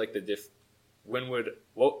would be like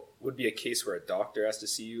what would be a case where a doctor has to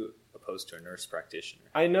see you opposed to a nurse practitioner?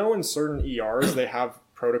 I know in certain ERs they have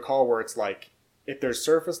protocol where it's like if there's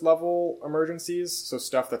surface level emergencies, so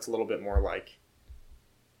stuff that's a little bit more like,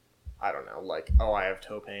 I don't know, like, oh, I have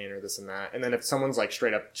toe pain or this and that. And then if someone's like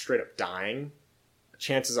straight up dying,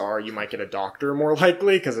 chances are you might get a doctor more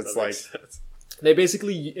likely because it's like they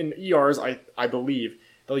basically in ERs, I believe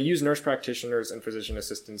they'll use nurse practitioners and physician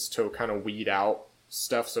assistants to kind of weed out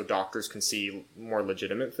stuff so doctors can see more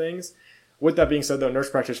legitimate things. With that being said, though, nurse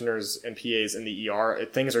practitioners and PAs in the ER,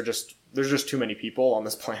 there's just too many people on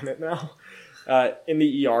this planet now. In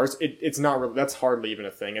the ERs, it's not really, that's hardly even a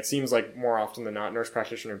thing. It seems like more often than not, nurse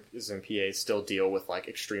practitioners and PAs still deal with like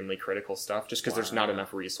extremely critical stuff just because there's not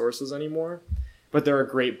enough resources anymore. But they're a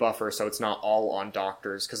great buffer, so it's not all on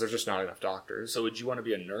doctors because there's just not enough doctors. So would you want to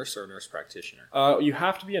be a nurse or a nurse practitioner? You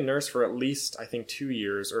have to be a nurse for at least, I think, 2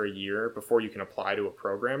 years or a year before you can apply to a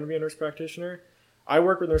program to be a nurse practitioner. I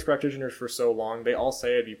work with nurse practitioners for so long. They all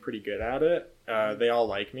say I'd be pretty good at it. They all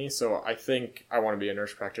like me. So I think I want to be a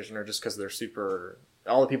nurse practitioner just because they're super...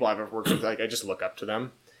 All the people I've ever worked with, like, I just look up to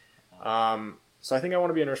them. So I think I want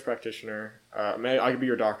to be a nurse practitioner. I could be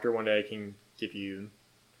your doctor one day. I can give you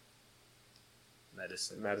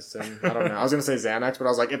Medicine. I don't know. I was going to say Xanax, but I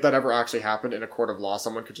was like, if that ever actually happened in a court of law,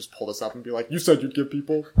 someone could just pull this up and be like, you said you'd give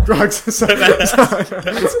people drugs. So,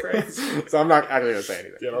 That's crazy. So I'm not actually going to say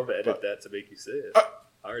anything. Yeah, I'm going to edit that to make you say it.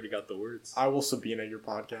 I already got the words. I will subpoena your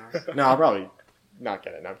podcast. No, I'll probably not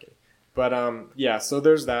get it. No, I'm kidding. But yeah, so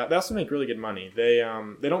there's that. They also make really good money. They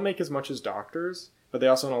don't make as much as doctors, but they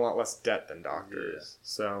also own a lot less debt than doctors. Yeah.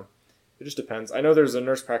 So it just depends. I know there's a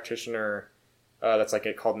nurse practitioner that's like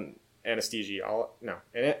called an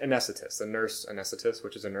anesthetist, a nurse anesthetist,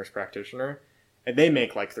 which is a nurse practitioner, and they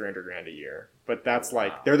make like $300,000 a year. But that's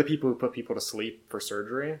like they're the people who put people to sleep for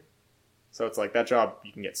surgery. So it's like that job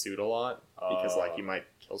you can get sued a lot because like you might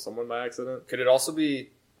kill someone by accident. Could it also be?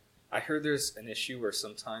 I heard there's an issue where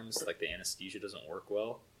sometimes like the anesthesia doesn't work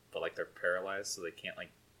well, but like they're paralyzed, so they can't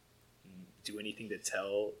like do anything to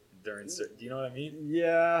tell during. Do you know what I mean?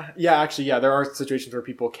 Yeah. Actually, yeah. There are situations where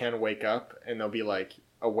people can wake up and they'll be like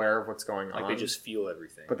aware of what's going on. Like they just feel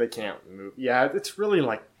everything, but they can't move. Yeah, it's really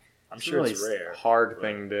like I'm sure really it's rare. Hard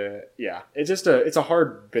thing to. Yeah, it's just it's a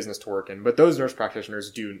hard business to work in. But those nurse practitioners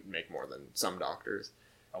do make more than some doctors.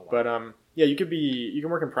 Oh, wow. But yeah, you can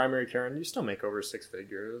work in primary care and you still make over 6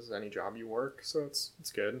 figures any job you work. So it's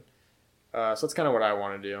good. So that's kind of what I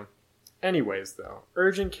want to do. Anyways, though,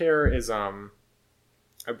 urgent care is a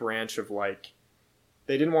branch of like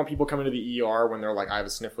they didn't want people coming to the ER when they're like I have a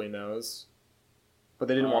sniffly nose, but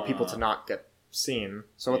they didn't want people to not get seen.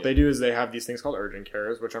 So what they do is they have these things called urgent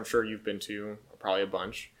cares, which I'm sure you've been to probably a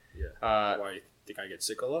bunch. Yeah. Why you think I get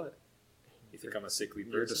sick a lot? You think I'm a sickly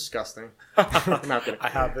person? You're disgusting. Not kidding. I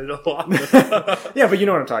have it a lot. Yeah, but you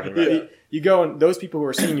know what I'm talking about. Yeah. You go and those people who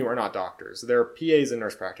are seeing you are not doctors. They're PAs and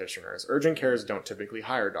nurse practitioners. Urgent cares don't typically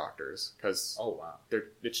hire doctors because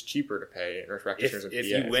it's cheaper to pay nurse practitioners and PAs.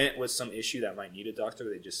 If you went with some issue that might need a doctor,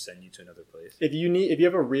 they just send you to another place. If you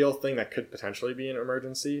have a real thing that could potentially be an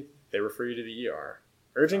emergency, they refer you to the ER.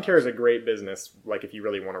 Urgent care is a great business, like if you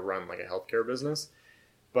really want to run like a healthcare business.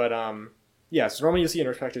 But yeah, so normally you see a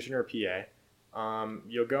nurse practitioner or PA.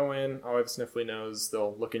 You'll go in, I have a sniffly nose,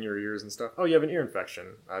 they'll look in your ears and stuff. Oh, you have an ear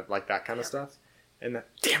infection, like that kind of stuff. And that,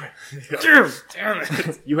 damn it,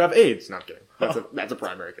 you have AIDS. Not kidding. That's a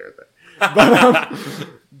primary care thing.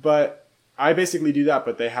 But I basically do that,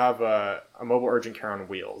 but they have a mobile urgent care on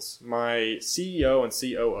wheels. My CEO and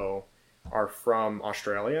COO are from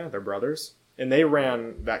Australia, they're brothers, and they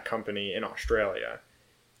ran that company in Australia.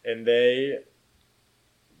 And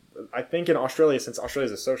I think in Australia, since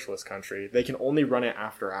Australia is a socialist country, they can only run it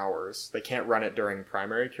after hours. They can't run it during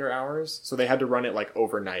primary care hours. So they had to run it like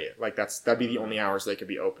overnight. Like that'd be the only hours they could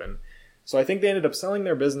be open. So I think they ended up selling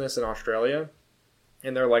their business in Australia.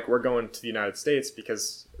 And they're like, we're going to the United States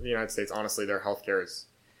because the United States, honestly, their healthcare is...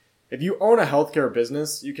 If you own a healthcare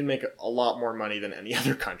business, you can make a lot more money than any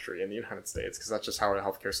other country in the United States because that's just how a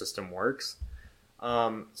healthcare system works.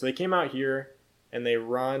 So they came out here and they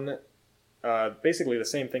run... basically the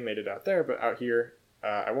same thing they did out there, but out here,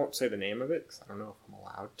 I won't say the name of it because I don't know if I'm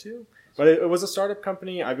allowed to. But it was a startup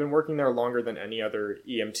company. I've been working there longer than any other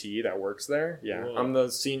EMT that works there. Yeah, whoa. I'm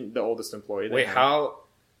the oldest employee. Wait, how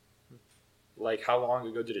long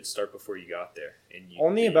ago did it start before you got there?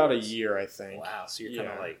 Only about a year, I think. Wow, so you're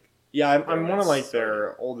kind of like... Yeah, I'm one of like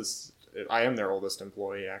their oldest... I am their oldest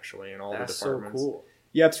employee, actually, in all the departments. That's so cool.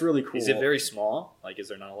 Yeah, it's really cool. Is it very small? Like, is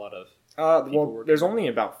there not a lot of... well, there's only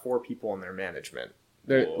about 4 people in their management.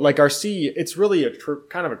 Like our it's really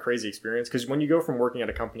kind of a crazy experience because when you go from working at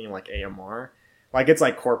a company like AMR, like it's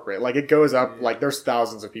like corporate, like it goes up, like there's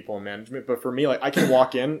thousands of people in management. But for me, like I can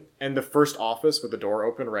walk in and the first office with the door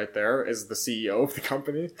open right there is the CEO of the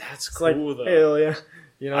company. That's cool, though. Hell yeah.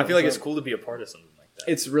 You know, I feel like it's cool to be a part of something like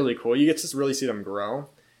that. It's really cool. You get to really see them grow.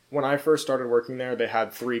 When I first started working there, they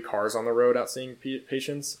had 3 cars on the road out seeing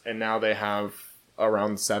patients, and now they have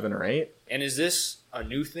around 7 or 8. And is this a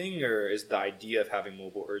new thing, or is the idea of having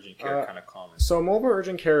mobile urgent care kind of common? So mobile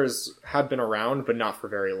urgent cares had been around, but not for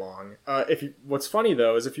very long. What's funny,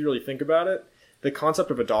 though, is if you really think about it, the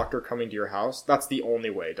concept of a doctor coming to your house, that's the only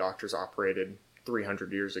way doctors operated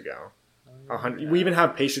 300 years ago. We even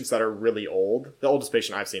have patients that are really old. The oldest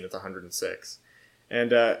patient I've seen is 106.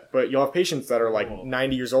 But you'll have patients that are like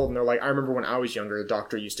 90 years old and they're like, I remember when I was younger, the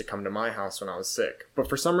doctor used to come to my house when I was sick. But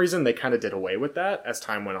for some reason, they kind of did away with that as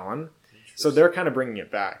time went on. So they're kind of bringing it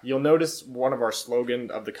back. You'll notice one of our slogan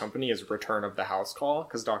of the company is return of the house call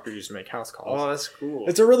because doctors used to make house calls. Oh, that's cool.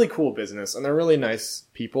 It's a really cool business and they're really nice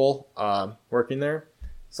people working there.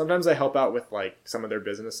 Sometimes I help out with like some of their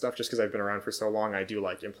business stuff just because I've been around for so long. I do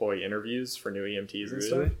like employee interviews for new EMTs and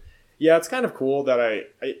stuff. Yeah, it's kind of cool that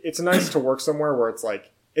it's nice to work somewhere where it's like,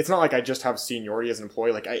 it's not like I just have seniority as an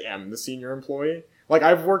employee, like I am the senior employee. Like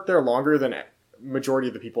I've worked there longer than majority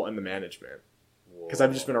of the people in the management. because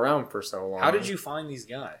I've just been around for so long. How did you find these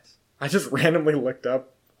guys? I just randomly looked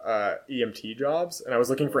up EMT jobs, and I was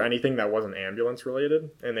looking for anything that wasn't ambulance related,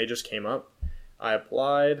 and they just came up. I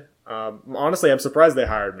applied. Honestly, I'm surprised they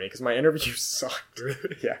hired me because my interview sucked.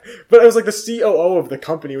 Yeah, but it was like the COO of the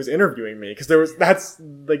company was interviewing me because that's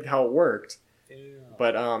like how it worked. Yeah.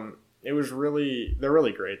 But it was they're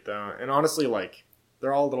really great though, and honestly, like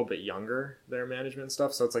they're all a little bit younger, their management and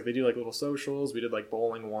stuff. So it's like they do like little socials. We did like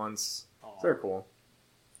bowling once. So they're cool.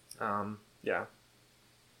 Yeah.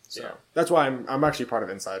 So that's why I'm actually part of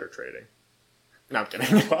insider trading. No, I'm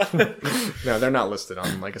kidding. No, they're not listed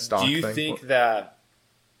on like a stock. Do you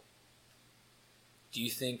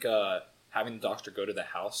think having the doctor go to the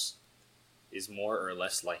house is more or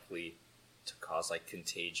less likely to cause like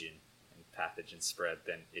contagion and pathogen spread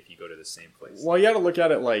than if you go to the same place? Well, you got to look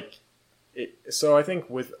at it like so I think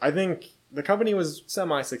the company was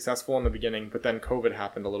semi-successful in the beginning, but then COVID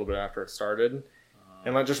happened a little bit after it started.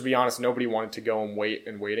 And let's just be honest, nobody wanted to go and wait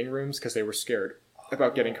in waiting rooms because they were scared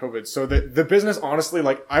about getting COVID. So the business, honestly,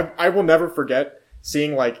 like I will never forget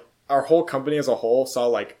seeing like our whole company as a whole saw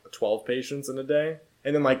like 12 patients in a day.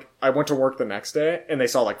 And then like I went to work the next day and they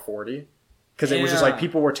saw like 40 because it was just like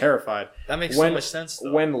people were terrified. That makes so much sense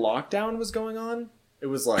though. When lockdown was going on, it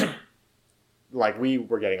was like we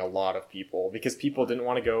were getting a lot of people because people didn't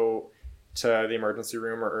want to go to the emergency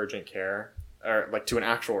room or urgent care or like to an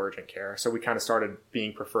actual urgent care. So we kind of started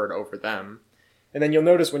being preferred over them. And then you'll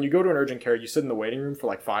notice when you go to an urgent care, you sit in the waiting room for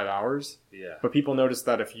like 5 hours. Yeah. But people notice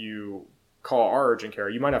that if you call our urgent care,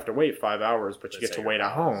 you might have to wait 5 hours, but you get to wait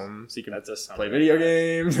at home. So you can play video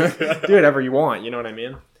games, do whatever you want. You know what I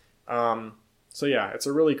mean? So yeah, it's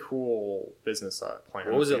a really cool business plan.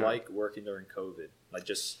 What was it like working during COVID? Like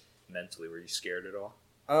just mentally, were you scared at all?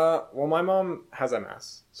 Well, my mom has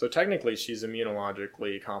MS. So technically she's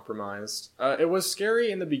immunologically compromised. It was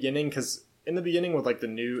scary in the beginning because in the beginning with like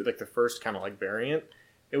the first kind of like variant,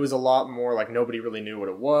 it was a lot more like nobody really knew what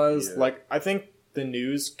it was. Yeah. Like I think the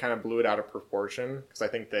news kind of blew it out of proportion because I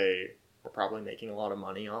think they were probably making a lot of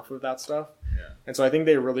money off of that stuff. Yeah. And so I think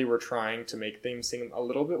they really were trying to make things seem a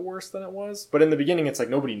little bit worse than it was. But in the beginning, it's like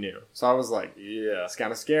nobody knew. So I was like, yeah, it's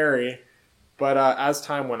kind of scary. But as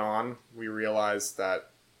time went on, we realized that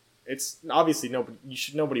it's obviously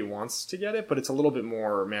nobody wants to get it, but it's a little bit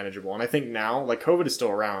more manageable. And I think now, like COVID is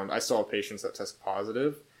still around. I still have patients that test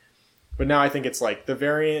positive. But now I think it's like the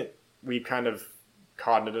variant, we've kind of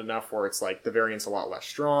caught it enough where it's like the variant's a lot less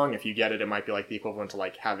strong. If you get it, it might be like the equivalent to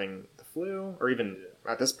like having the flu or even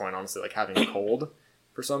at this point, honestly, like having a cold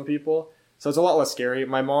for some people. So it's a lot less scary.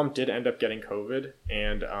 My mom did end up getting COVID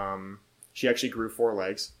and she actually grew 4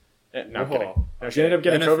 legs. No, I'm kidding. No, she ended up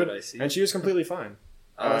getting COVID and she was completely fine.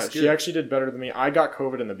 She actually did better than me. I got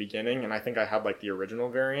COVID in the beginning, and I think I had like the original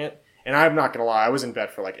variant. And I'm not gonna lie, I was in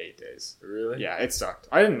bed for like 8 days. Really? Yeah, it sucked.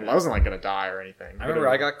 I wasn't like gonna die or anything. I remember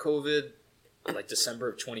I got COVID like December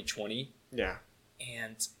of 2020. Yeah.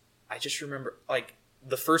 And I just remember like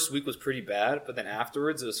the first week was pretty bad, but then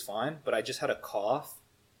afterwards it was fine. But I just had a cough,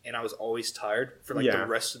 and I was always tired for like the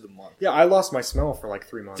rest of the month. Yeah, I lost my smell for like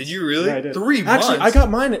 3 months. Did you really? Yeah, I did. 3 months?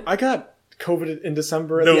 Actually, I got COVID in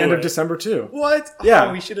December at the end of December too. What? Yeah.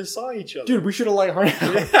 Oh, we should have saw each other. Dude, we should have like hung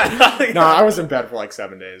out. No, I was in bed for like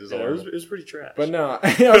 7 days. It was pretty trash. But no,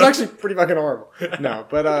 it was actually pretty fucking horrible. No,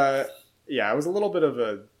 but yeah, it was a little bit of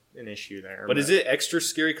an issue there. But is it extra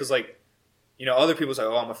scary? Because like, you know, other people say,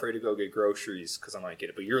 oh, I'm afraid to go get groceries because I might get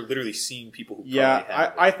it. But you're literally seeing people who probably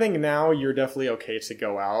have it. I think now you're definitely okay to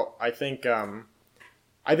go out. I think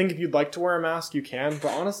if you'd like to wear a mask, you can. But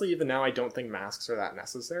honestly, even now, I don't think masks are that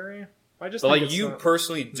necessary. But like you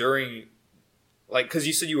personally during, like, because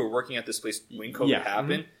you said you were working at this place when COVID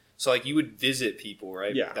happened. Mm-hmm. So like you would visit people,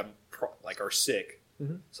 right? Yeah. That like are sick.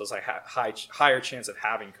 Mm-hmm. So it's like higher chance of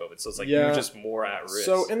having COVID. So it's like you're just more at risk.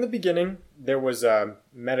 So in the beginning, there was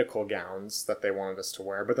medical gowns that they wanted us to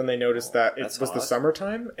wear. But then they noticed that it was the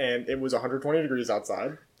summertime and it was 120 degrees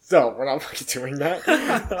outside. So we're not fucking doing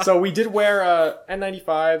that. So we did wear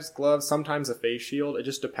N95s, gloves, sometimes a face shield. It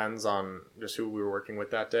just depends on just who we were working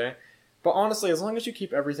with that day. But honestly, as long as you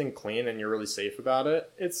keep everything clean and you're really safe about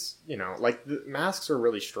it, it's, you know, like the masks are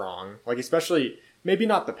really strong. Like especially, maybe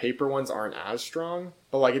not the paper ones aren't as strong,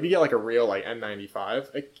 but like if you get like a real like N95,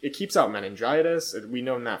 it keeps out meningitis. We've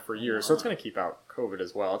known that for years. So it's going to keep out COVID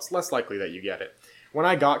as well. It's less likely that you get it. When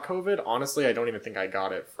I got COVID, honestly, I don't even think I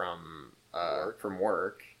got it from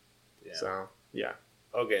work. Yeah. So, yeah.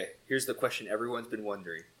 Okay, here's the question everyone's been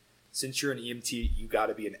wondering. since you're an EMT, you got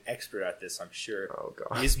to be an expert at this, I'm sure. Oh,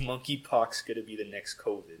 God. Is monkeypox going to be the next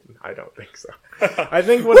COVID? I don't think so. I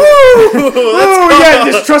think what... yeah,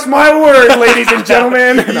 just trust my word, ladies and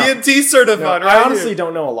gentlemen. No. EMT certified, right? I honestly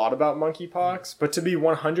don't know a lot about monkeypox, but to be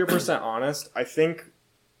 100% honest, I think,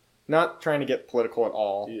 not trying to get political at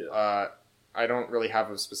all, I don't really have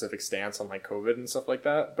a specific stance on like COVID and stuff like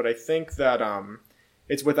that, but I think that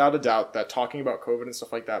it's without a doubt that talking about COVID and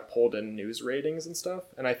stuff like that pulled in news ratings and stuff.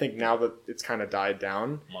 And I think now that it's kind of died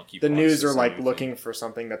down, the news are like looking for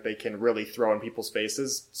something that they can really throw in people's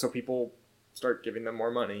faces. So people start giving them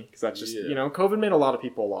more money. Because that's just, COVID made a lot of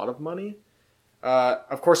people a lot of money.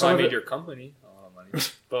 Of course, I made your company a lot of money.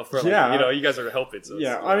 But for you guys are helping. So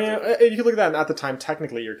I mean, if you look at that at the time,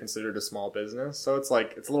 technically you're considered a small business. So it's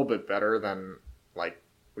like, it's a little bit better than like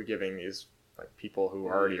we're giving these like people who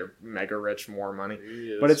already are mega rich more money.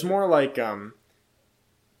 But it's more like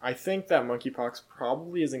I think that monkeypox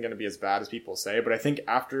probably isn't going to be as bad as people say, but I think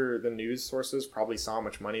after the news sources probably saw how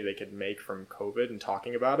much money they could make from COVID and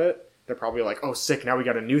talking about it, they're probably like, oh sick, now we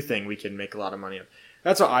got a new thing we can make a lot of money on.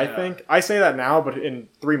 That's what I think. I say that now, but in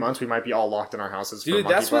 3 months we might be all locked in our houses. Dude,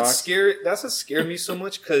 for monkeypox. That's what scared me so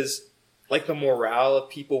much, because like the morale of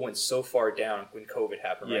people went so far down when COVID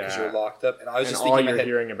happened, right? Because you're locked up, and I was just thinking, all you're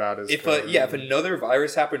hearing about is if another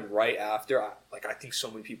virus happened right after, I think so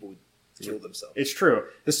many people would kill themselves. It's true.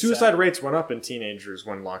 The suicide rates went up in teenagers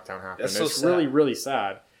when lockdown happened. That's so it's sad. Really, really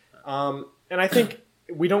sad. And I think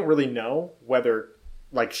we don't really know whether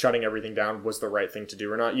like shutting everything down was the right thing to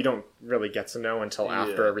do or not. You don't really get to know until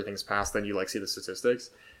after everything's passed. Then you like see the statistics,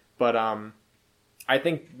 but I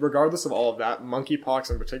think regardless of all of that,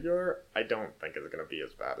 monkeypox in particular, I don't think it's going to be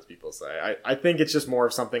as bad as people say. I think it's just more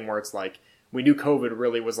of something where it's like, we knew COVID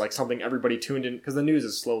really was like something everybody tuned in, because the news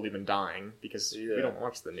has slowly been dying because we don't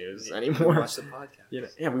watch the news anymore. We watch the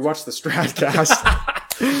podcast. Yeah, we watch the Stradcast.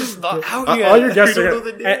 It's not out yet. All your guests are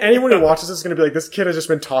anyone who watches this is going to be like, this kid has just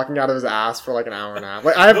been talking out of his ass for like an hour and a half.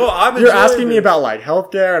 Like you're asking me about like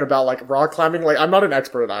healthcare and about like rock climbing. Like I'm not an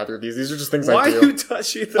expert at either of these. These are just things I do. Why are you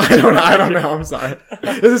touching them? I don't know. I'm sorry.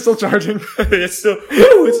 Is it still charging? It's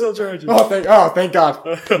still charging. Thank God.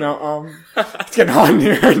 No, it's getting hot in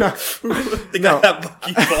here. No,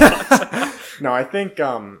 no, I think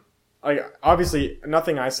obviously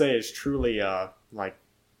nothing I say is truly like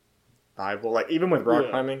viable. Like even with rock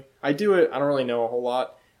climbing, I do it. I don't really know a whole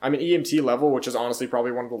lot. I'm an EMT level, which is honestly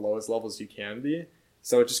probably one of the lowest levels you can be.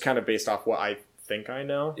 So it's just kind of based off what I think I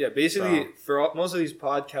know. Yeah, basically, most of these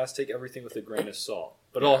podcasts, take everything with a grain of salt,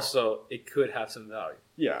 but also it could have some value.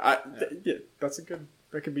 Yeah, that's a good.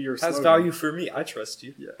 That could be your. It has value for me. I trust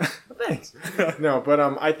you. Yeah, thanks. No, but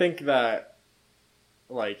I think that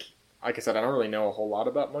like I said, I don't really know a whole lot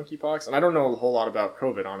about monkeypox, and I don't know a whole lot about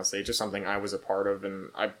COVID, honestly. It's just something I was a part of, and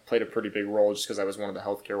I played a pretty big role just because I was one of the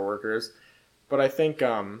healthcare workers. But I think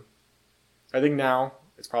now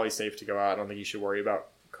it's probably safe to go out. I don't think you should worry about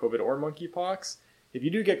COVID or monkeypox. If you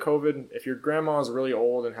do get COVID, if your grandma is really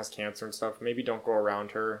old and has cancer and stuff, maybe don't go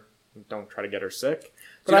around her. Don't try to get her sick.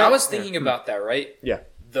 But I was thinking about that, right? Yeah.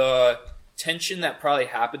 The tension that probably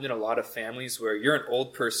happened in a lot of families where you're an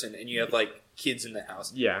old person and you have like kids in the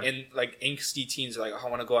house. Yeah. And like angsty teens are like, I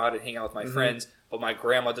want to go out and hang out with my friends, but my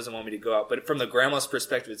grandma doesn't want me to go out. But from the grandma's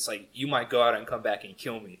perspective, it's like, you might go out and come back and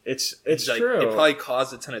kill me. It's like, true. It probably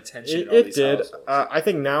caused a ton of tension. It did. I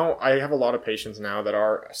think now I have a lot of patients now that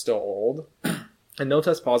are still old and they'll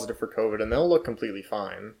test positive for COVID and they'll look completely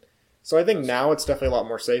fine. So I think now it's definitely a lot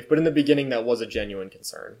more safe. But in the beginning, that was a genuine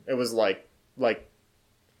concern. It was like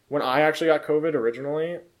when I actually got COVID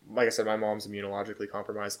originally, like I said, my mom's immunologically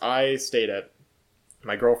compromised. I stayed at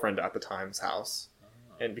my girlfriend at the time's house,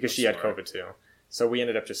 and because she had COVID too. So we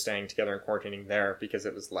ended up just staying together and quarantining there because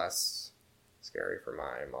it was less scary for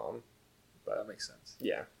my mom. But that makes sense.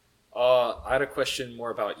 Yeah. I had a question more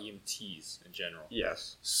about EMTs in general.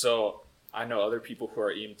 Yes. So I know other people who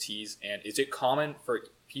are EMTs, and is it common for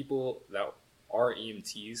people that are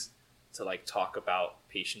EMTs to like talk about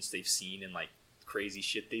patients they've seen and like crazy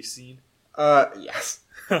shit they've seen? Yes.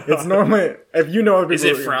 It's normally, if you know... Is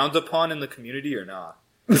it frowned upon in the community or not?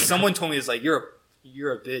 Someone told me it's like, you're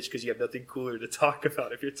a bitch because you have nothing cooler to talk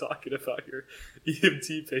about if you're talking about your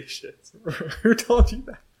EMT patients. Who told you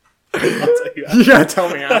that? I'll tell you after. You gotta tell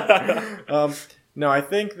me after. No, I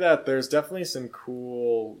think that there's definitely some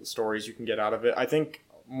cool stories you can get out of it. I think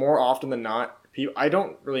more often than not, I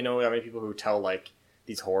don't really know that many people who tell like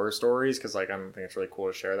these horror stories because like I don't think it's really cool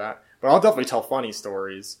to share that. But I'll definitely tell funny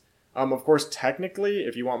stories. Of course, technically,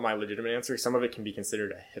 if you want my legitimate answer, some of it can be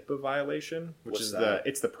considered a HIPAA violation, which is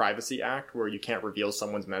it's the Privacy Act where you can't reveal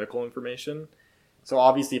someone's medical information. So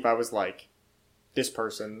obviously, if I was like this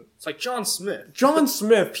person. It's like John Smith. John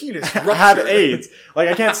Smith penis had AIDS. Like,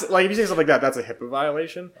 I can't, like, if you say stuff like that, that's a HIPAA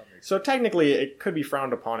violation. So technically, it could be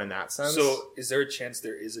frowned upon in that sense. So, is there a chance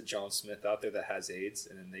there is a John Smith out there that has AIDS,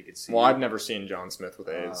 and then they could see? Well, I've never seen John Smith with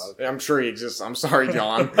AIDS. Okay. I'm sure he exists. I'm sorry,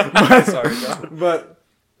 John. Sorry, John. But,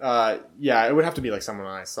 yeah, it would have to be, like, someone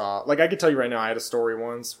I saw. Like, I could tell you right now, I had a story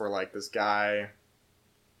once where, like, this guy,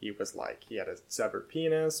 he was, like, he had a severed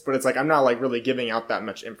penis. But it's, like, I'm not, like, really giving out that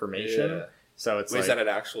much information. Yeah. So it's is that an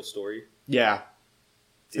actual story? Yeah.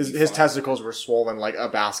 His testicles were swollen like a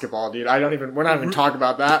basketball, dude. We're not even talking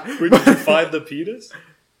about that. Did you find the penis?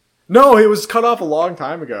 No, it was cut off a long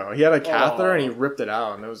time ago. He had a catheter and he ripped it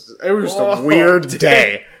out, and it was just a weird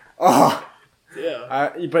day. Oh.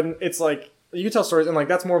 Yeah. But it's like, you can tell stories, and like,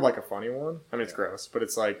 that's more of like a funny one. I mean, it's gross, but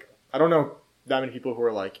it's like, I don't know that many people who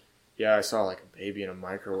are like, yeah, I saw like a baby in a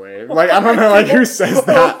microwave. Like, I don't know, like, who says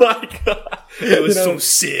that? Oh my god. It was so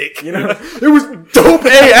sick. You know, it was dope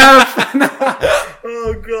AF.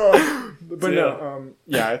 Oh god. But no,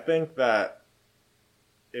 yeah, I think that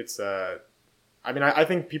it's, I mean, I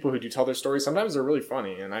think people who do tell their stories, sometimes they're really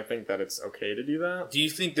funny, and I think that it's okay to do that. Do you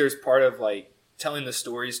think there's part of, like, telling the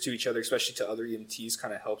stories to each other, especially to other EMTs,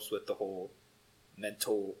 kind of helps with the whole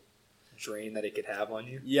mental drain that it could have on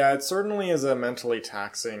you? Yeah, it certainly is a mentally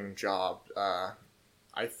taxing job.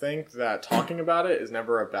 I think that talking about it is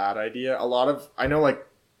never a bad idea. I know, like,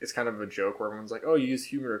 it's kind of a joke where everyone's like, oh, you use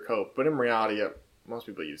humor to cope. But in reality, most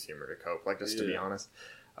people use humor to cope, like, just to be honest.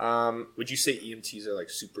 Would you say EMTs are, like,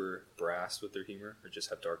 super brass with their humor, or just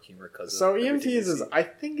have dark humor? So EMTs I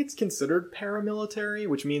think it's considered paramilitary,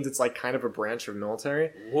 which means it's, like, kind of a branch of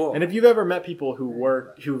military. Whoa. And if you've ever met people who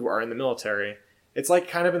are in the military, it's, like,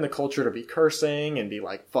 kind of in the culture to be cursing and be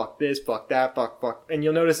like, fuck this, fuck that, fuck. And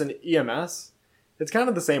you'll notice in EMS, it's kind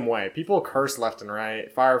of the same way. People curse left and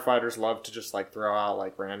right. Firefighters love to just, like, throw out,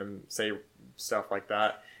 like, random, say stuff like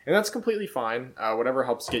that. And that's completely fine. Whatever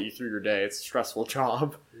helps get you through your day. It's a stressful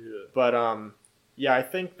job. Yeah. But, yeah, I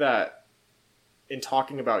think that in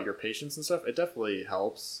talking about your patients and stuff, it definitely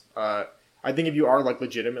helps. I think if you are, like,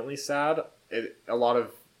 legitimately sad, a lot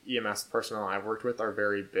of EMS personnel I've worked with are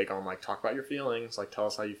very big on, like, talk about your feelings, like, tell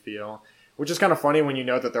us how you feel, which is kind of funny when you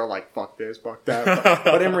know that they're like, fuck this, fuck that,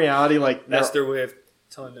 but in reality, like, that's their way of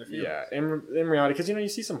telling their feelings. Yeah, in reality, because, you know, you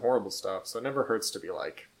see some horrible stuff, so it never hurts to be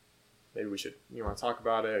like, maybe you want to talk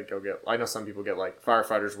about it, I know some people get, like,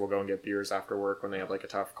 firefighters will go and get beers after work when they have, like, a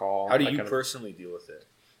tough call. How do you personally deal with it?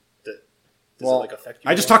 Does it, like, affect you?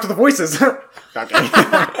 I just talk to the voices.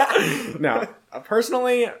 No,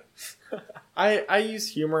 personally, I use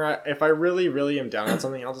humor. If I really, really am down on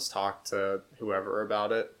something, I'll just talk to whoever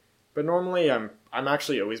about it. But normally, I'm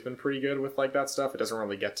actually always been pretty good with, like, that stuff. It doesn't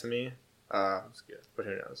really get to me. That's good. But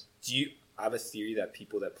who knows? I have a theory that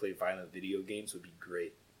people that play violent video games would be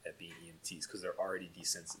great at being EMTs because they're already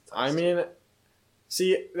desensitized. I mean,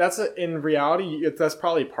 see, in reality, that's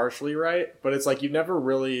probably partially right. But it's like, you've never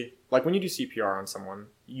really, like, when you do CPR on someone,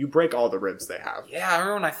 you break all the ribs they have. Yeah, I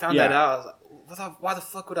remember when I found that out. I was like, why the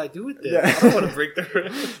fuck would I do it then? I don't want to break their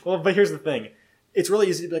ribs. Well, but here's the thing. It's really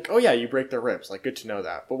easy to be like, oh yeah, you break their ribs. Like, good to know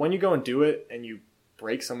that. But when you go and do it and you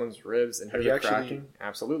break someone's ribs and hear it cracking,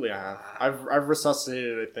 absolutely I have. I've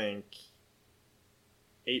resuscitated, I think,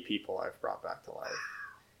 8 people I've brought back to life.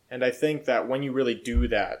 And I think that when you really do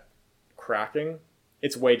that cracking,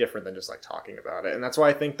 it's way different than just, like, talking about it. And that's why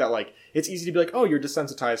I think that, like, it's easy to be like, oh, you're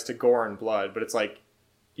desensitized to gore and blood. But it's like,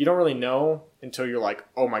 you don't really know until you're like,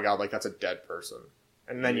 oh my god, like, that's a dead person.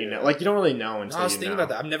 And then you know. Like, you don't really know until you know. I was thinking about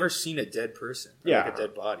that. I've never seen a dead person. Like a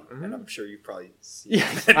dead body. Mm-hmm. And I'm sure you've probably seen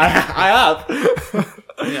it. I have.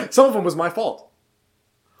 Yeah. Some of them was my fault.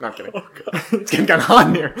 Not kidding. Oh, God. It's getting kind of hot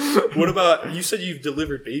in here. What about, you said you've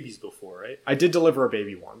delivered babies before, right? I did deliver a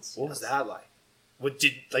baby once. What was that like?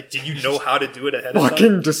 Did you know how to do it ahead of time?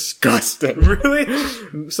 Fucking disgusting.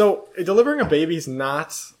 Really? So, delivering a baby is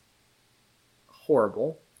not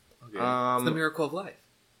horrible. Okay. It's the miracle of life.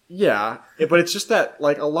 Yeah, but it's just that,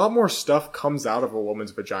 like, a lot more stuff comes out of a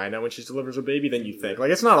woman's vagina when she delivers a baby than you think.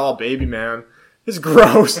 Like, it's not all baby, man. It's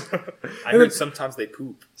gross. I heard sometimes they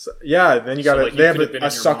poop. So, yeah, then you gotta, they have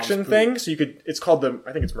a suction thing, so you could, it's called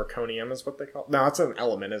I think it's meconium is what they call it. No, it's an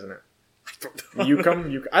element, isn't it?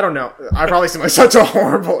 I don't know. I probably seem like such a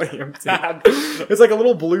horrible EMT. It's like a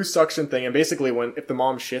little blue suction thing, and basically if the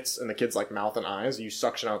mom shits and the kid's like mouth and eyes, you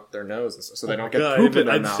suction out their nose so they don't get poop in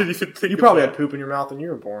their mouth. You probably had poop in your mouth when you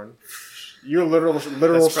were born. You're literal That's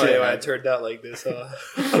shit. Probably why I turned out like this, huh?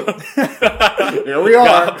 Here we are.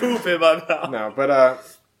 Got poop in my mouth. No, but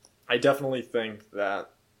I definitely think that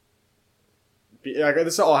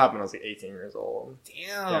this all happened when I was like 18 years old. Damn.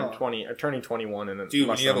 Yeah, I'm turning 21 in a Dude,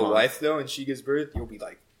 when you have a wife though and she gives birth, you'll be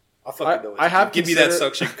like I'll fucking know. I have Give me that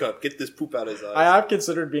suction cup. Get this poop out of his eyes. I have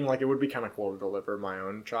considered being like, it would be kind of cool to deliver my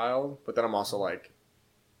own child, but then I'm also like,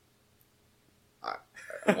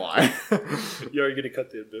 why? You're going to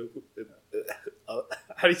cut the umbilical.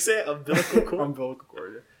 How do you say it? Umbilical cord? Umbilical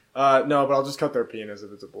cord. No, but I'll just cut their penis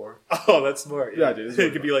if it's a boy. Oh, that's smart. Yeah, dude.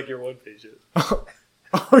 It could be like your one patient.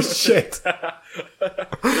 Oh shit!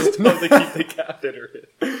 Just tell them to keep the catheter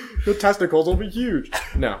in. The testicles will be huge.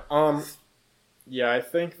 No. Yeah, I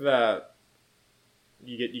think that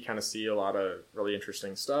you kind of see a lot of really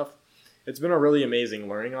interesting stuff. It's been a really amazing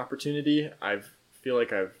learning opportunity. I feel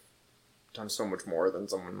like I've done so much more than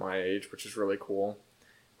someone my age, which is really cool.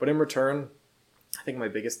 But in return, I think my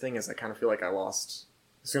biggest thing is I kind of feel like I lost.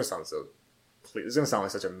 It's gonna sound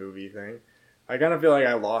like such a movie thing. I kind of feel like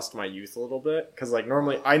I lost my youth a little bit because like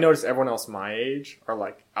normally I notice everyone else my age are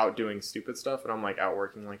like out doing stupid stuff and I'm like out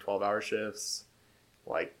working like 12-hour shifts,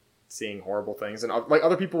 like seeing horrible things, and like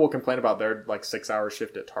other people will complain about their like 6-hour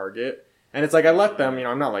shift at Target, and it's like I let them,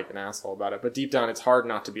 I'm not like an asshole about it, but deep down it's hard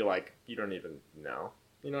not to be like, you don't even know,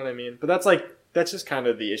 you know what I mean? But that's just kind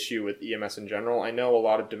of the issue with EMS in general. I know a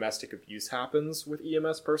lot of domestic abuse happens with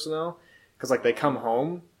EMS personnel because like they come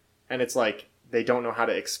home and it's like they don't know how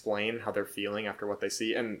to explain how they're feeling after what they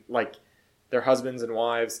see, and like their husbands and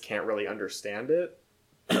wives can't really understand it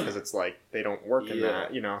because it's like they don't work in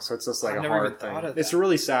that, you know, so it's just like a hard thing. It's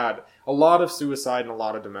really sad. A lot of suicide and a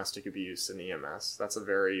lot of domestic abuse in EMS. That's a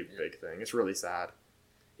very big thing. It's really sad.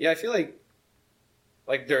 Yeah, I feel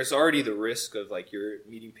like there's already the risk of like you're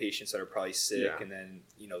meeting patients that are probably sick, and then,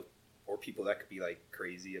 you know, or people that could be like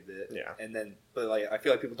crazy a bit. Yeah. And then, but like, I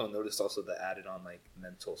feel like people don't notice also the added on like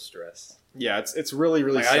mental stress. Yeah, it's really,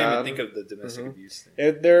 really sad. I didn't even think of the domestic abuse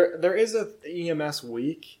thing. There is a EMS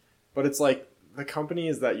week, but it's like the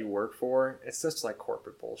companies that you work for, it's just like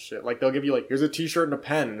corporate bullshit. Like they'll give you like, here's a t-shirt and a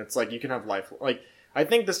pen, and it's like you can have life. Like I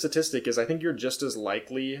think the statistic is I think you're just as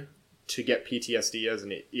likely to get PTSD as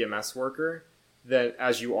an EMS worker than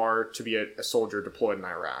as you are to be a soldier deployed in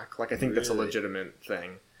Iraq. Like I think that's a legitimate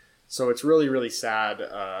thing. So it's really, really sad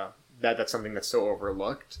that that's something that's so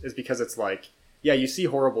overlooked, is because it's like, yeah, you see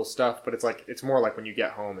horrible stuff, but it's like, it's more like when you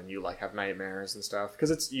get home and you like have nightmares and stuff,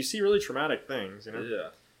 because you see really traumatic things, you know? Yeah.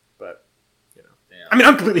 But, you know. Damn. I mean,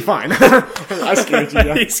 I'm completely fine. I scared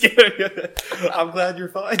you. He scared you. I'm glad you're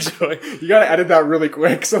fine, Joey. You gotta edit that really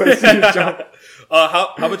quick so it's you jump.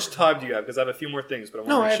 How much time do you have? Because I have a few more things, but I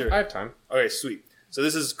want to make sure. I have time. Okay, sweet. So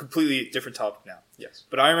this is a completely different topic now. Yes.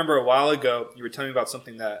 But I remember a while ago, you were telling me about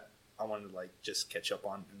something that I wanted to like just catch up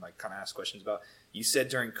on and like kind of ask questions about. You said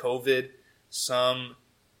during COVID, some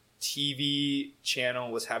TV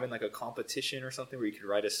channel was having like a competition or something where you could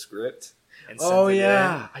write a script and send it in.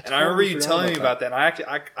 I remember you telling me about that.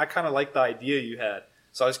 And I kind of liked the idea you had.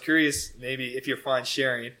 So I was curious, maybe if you're fine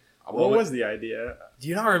sharing. What was the idea? Do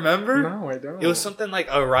you not remember? No, I don't. It was something like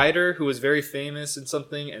a writer who was very famous in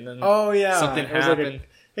something, and then something happened. Like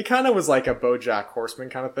it kind of was like a BoJack Horseman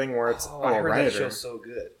kind of thing where it's I heard that show's so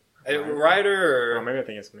good. A writer, or maybe I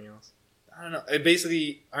think it's something else. I don't know.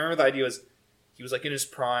 Basically, I remember the idea was he was like in his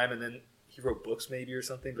prime, and then he wrote books maybe or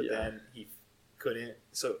something, but then he couldn't.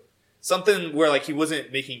 So something where like he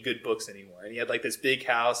wasn't making good books anymore, and he had like this big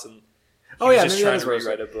house, and he was just trying to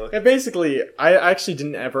rewrite a book. Yeah, basically, I actually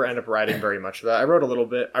didn't ever end up writing very much of that. I wrote a little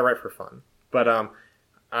bit. I write for fun, but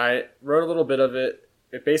I wrote a little bit of it.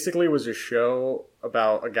 It basically was a show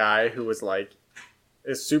about a guy who was like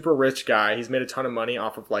a super rich guy. He's made a ton of money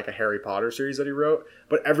off of like a Harry Potter series that he wrote,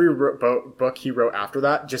 but every book he wrote after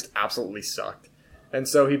that just absolutely sucked. And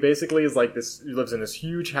so he basically is like this, he lives in this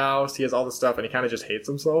huge house, he has all this stuff, and he kind of just hates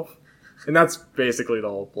himself. And that's basically the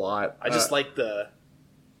whole plot. I just like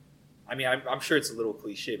I'm sure it's a little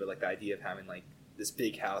cliche, but like the idea of having like this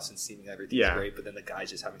big house and seeming everything's great, but then the guy's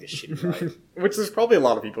just having a shitty life. Which there's probably a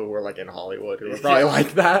lot of people who are like in Hollywood who are probably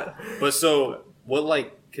like that. But so, what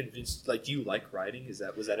like convinced, like, do you like writing?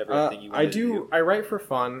 Was that ever a thing you wanted to do? I write for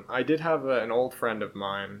fun. I did have an old friend of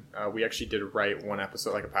mine. We actually did write one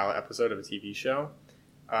episode, like a pilot episode of a TV show.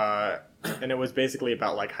 And it was basically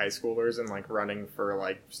about like high schoolers and like running for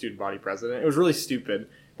like student body president. It was really stupid,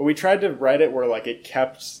 but we tried to write it where like it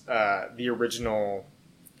kept the original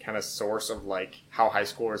kind of source of like how high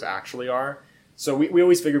schoolers actually are. So we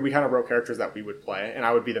always figured we kind of wrote characters that we would play, and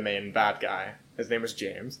I would be the main bad guy. His name was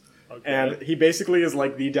James. Okay. And he basically is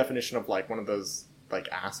like the definition of like one of those like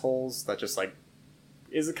assholes that just like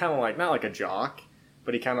is kind of like not like a jock,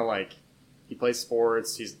 but he kind of like he plays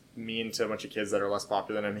sports. He's mean to a bunch of kids that are less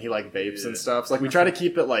popular than him. He like vapes and stuff. So like we try to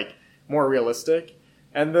keep it like more realistic.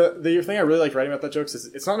 And the thing I really like writing about that jokes is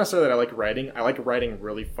it's not necessarily that I like writing. I like writing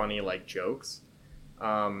really funny like jokes.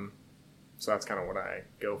 So that's kind of what I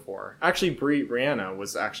go for. Actually, Brianna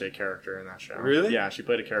was actually a character in that show. Really? Yeah, she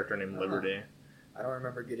played a character named Liberty. I don't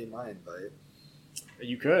remember getting my invite.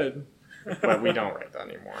 You could, but we don't write that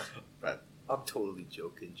anymore. But I'm totally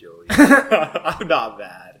joking, Joey. I'm not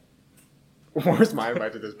bad. Where's my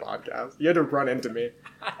invite to this podcast? You had to run into me.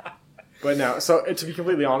 But no, so to be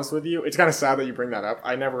completely honest with you, it's kind of sad that you bring that up.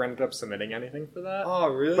 I never ended up submitting anything for that. Oh,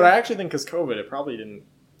 really? But I actually think because COVID, it probably didn't.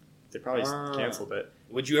 They probably canceled it.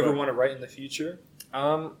 Would you ever want to write in the future?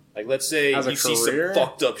 Like let's say you see some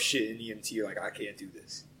fucked up shit in EMT, you're like, I can't do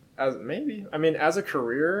this. Maybe. I mean, as a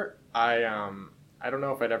career, I don't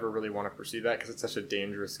know if I'd ever really want to pursue that because it's such a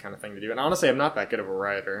dangerous kind of thing to do. And honestly, I'm not that good of a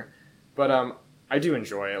writer, but I do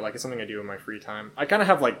enjoy it. Like, it's something I do in my free time. I kind of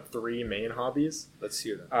have like 3 main hobbies. Let's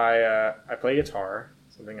hear them. I play guitar.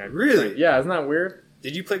 Something I really. Yeah, isn't that weird?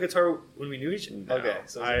 Did you play guitar when we knew each other? No. Okay,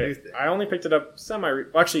 so it's a new thing. I only picked it up So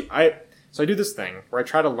I do this thing where I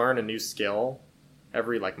try to learn a new skill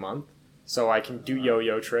every like month. So I can do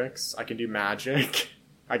yo-yo tricks. I can do magic.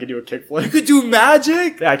 I can do a kickflip. You could do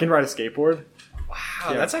magic? Yeah, I can ride a skateboard.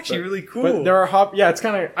 Wow, that's actually really cool. But there are it's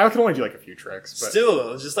kind of, I can only do like a few tricks. But still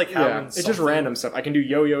though, it's just like having it's just random stuff. I can do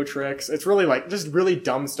yo-yo tricks. It's really like just really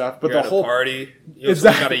dumb stuff. But You're the whole party,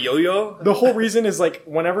 exactly got a yo-yo. The whole reason is like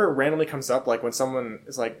whenever it randomly comes up, like when someone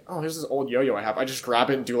is like, "Oh, here's this old yo-yo I have," I just grab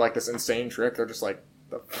it and do like this insane trick. They're just like,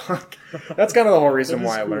 "The fuck." That's kind of the whole reason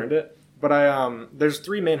why I learned it. But there's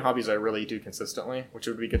 3 main hobbies I really do consistently, which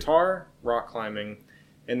would be guitar, rock climbing.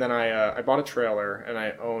 And then I bought a trailer, and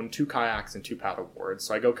I own 2 kayaks and 2 paddle boards.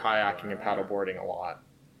 So I go kayaking and paddle boarding a lot.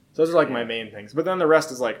 So those are like my main things. But then the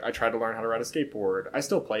rest is like I try to learn how to ride a skateboard. I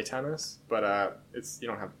still play tennis, but it's you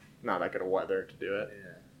don't have not that good of weather to do it.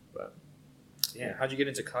 Yeah. But yeah, how'd you get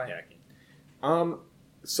into kayaking?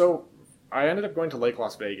 So I ended up going to Lake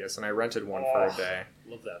Las Vegas, and I rented one for a day.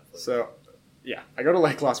 Love that place. So yeah, I go to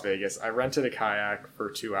Lake Las Vegas. I rented a kayak for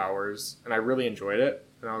 2 hours, and I really enjoyed it.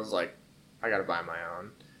 And I was like, I gotta buy my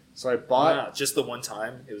own. So I bought... just the one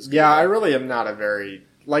time? It was good. Yeah, I really am not a very...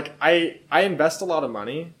 Like, I invest a lot of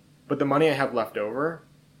money, but the money I have left over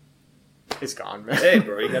is gone, man. Hey,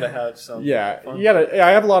 bro, you gotta have some fun. I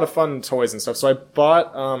have a lot of fun toys and stuff. So I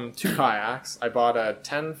bought 2 kayaks. I bought a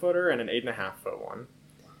 10-footer and an 8.5-foot one.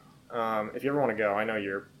 If you ever want to go, I know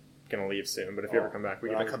you're gonna leave soon, but if you ever come back... we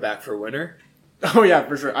can come back for winter? Oh, yeah,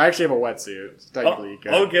 for sure. I actually have a wetsuit. It's technically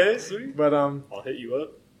good. Okay, sweet. But, I'll hit you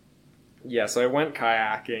up. Yeah, so I went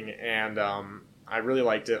kayaking, and I really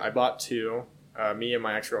liked it. I bought 2. Me and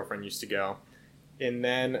my ex-girlfriend used to go. And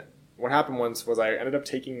then what happened once was I ended up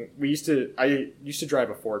taking... I used to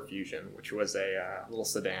drive a Ford Fusion, which was a little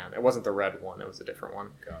sedan. It wasn't the red one. It was a different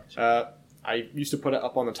one. Gotcha. I used to put it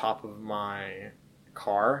up on the top of my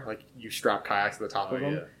car. Like, you strap kayaks to the top of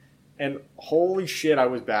them. Yeah. And holy shit, I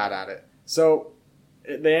was bad at it. So...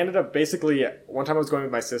 They ended up basically, one time I was going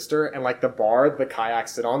with my sister, and like the bar the kayak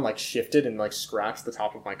sit on like shifted and like scratched the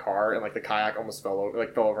top of my car, and like the kayak almost fell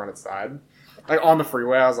over on its side. Like on the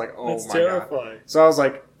freeway, I was like, oh that's my terrifying. God. So I was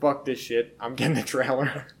like, fuck this shit, I'm getting a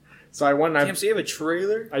trailer. So I went and Damn, so you have a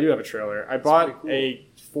trailer? I do have a trailer. I bought a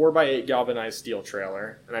 4x8 galvanized steel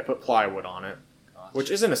trailer, and I put plywood on it, which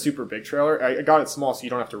isn't a super big trailer. I got it small so you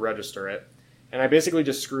don't have to register it. And I basically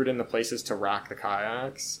just screwed in the places to rack the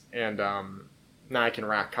kayaks, and now I can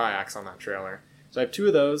rack kayaks on that trailer. So I have 2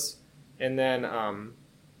 of those, and then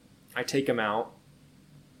I take them out,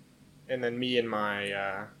 and then me and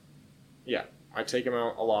my, I take them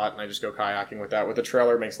out a lot, and I just go kayaking with that. With the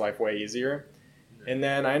trailer, it makes life way easier. And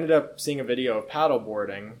then I ended up seeing a video of paddle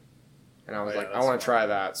boarding, and I was like, I want to try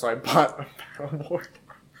that. So I bought a paddle board.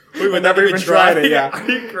 We've never even tried it. Yeah,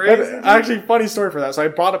 Are you crazy? Actually, funny story for that. So I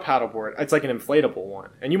bought a paddleboard. It's like an inflatable one,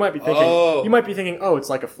 and you might be thinking, oh, it's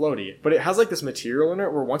like a floaty, but it has like this material in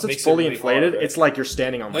it where once it's fully inflated, it's like you're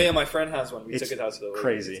standing on. Oh yeah, my friend has one. We took it out to the lake.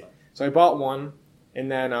 Crazy. So I bought one,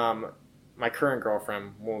 and then my current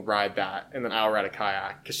girlfriend will ride that, and then I'll ride a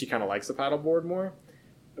kayak because she kind of likes the paddleboard more.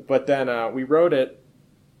 But then we rode it,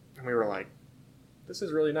 and we were like, this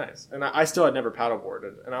is really nice. And I still had never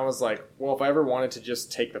paddleboarded. And I was like, well, if I ever wanted to just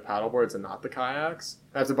take the paddleboards and not the kayaks,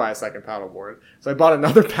 I have to buy a second paddleboard. So I bought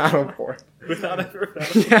another paddleboard. Without ever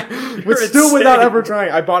paddling? But still without ever trying.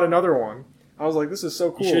 I bought another one. I was like, this is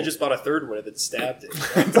so cool. You should have just bought a third one and then stabbed it.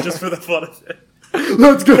 Just for the fun of it.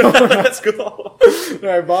 Let's go. Let's go. And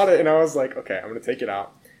I bought it and I was like, okay, I'm going to take it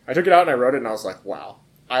out. I took it out and I rode it and I was like, wow,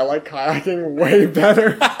 I like kayaking way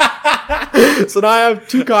better. So now I have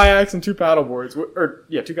 2 kayaks and 2 paddleboards.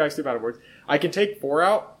 2 kayaks, 2 paddleboards. I can take 4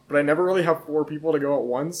 out, but I never really have 4 people to go at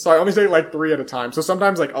once. So I only take like 3 at a time. So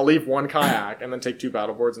sometimes like I'll leave 1 kayak and then take 2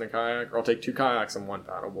 paddleboards and a kayak, or I'll take 2 kayaks and 1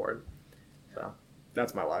 paddleboard. So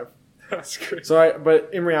that's my life. That's great. But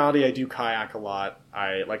in reality, I do kayak a lot.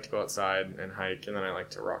 I like to go outside and hike, and then I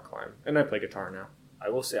like to rock climb. And I play guitar now. I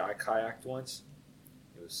will say I kayaked once.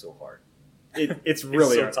 It was so hard. It's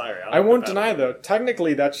really so tiring. I won't deny, though,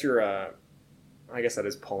 technically that's your, I guess that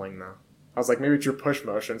is pulling, though. I was like, maybe it's your push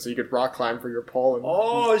motion, so you could rock climb for your pull.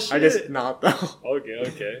 And shit. I guess not, though.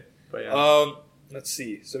 Okay. But yeah. Let's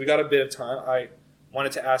see. So we got a bit of time. I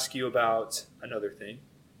wanted to ask you about another thing.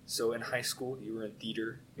 So in high school, you were in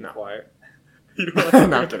theater and choir. No,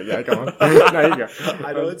 I'm kidding. Yeah, go on. No, you go.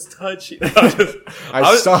 I know it's touchy.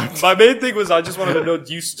 I sucked. My main thing was I just wanted to know,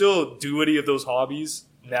 do you still do any of those hobbies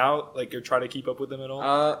now? Like, you're trying to keep up with them at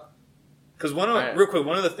all? Because real quick,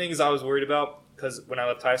 one of the things I was worried about, because when I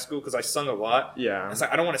left high school, because I sung a lot. Yeah. I was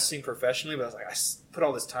like, I don't want to sing professionally, but I was like, I put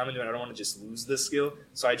all this time into it. I don't want to just lose this skill.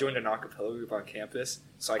 So I joined an a cappella group on campus.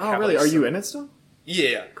 So I really? Are you in it still?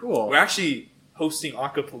 Yeah. Cool. We're actually hosting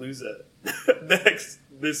Acapalooza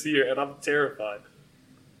this year, and I'm terrified.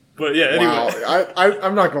 But yeah, anyway. Wow.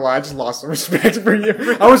 I'm not gonna lie, I just lost some respect for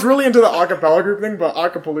you. I was really into the acapella group thing, but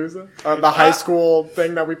Acapalooza, the high school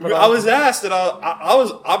thing that we put on. I was asked, and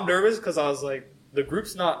I'm nervous because I was like, the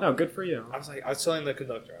group's not. No, good for you. I was telling the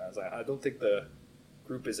conductor, I was like, I don't think the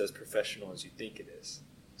group is as professional as you think it is.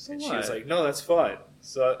 So and what? she was like, no, that's fine.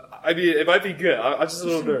 So I mean, it might be good. I'm just a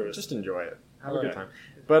little nervous. Just enjoy it. Have All a good right. time.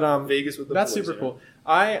 But Vegas with the that's boys, super cool.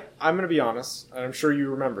 I'm gonna be honest, and I'm sure you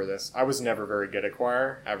remember this. I was never very good at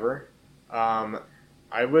choir ever. I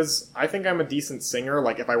think I'm a decent singer.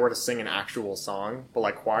 Like if I were to sing an actual song, but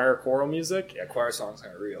like choral music, Yeah, choir songs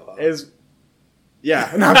aren't real. Huh?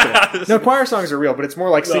 Yeah, no, I'm kidding. No, choir songs are real, but it's more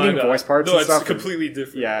like singing voice parts and stuff. No, it's completely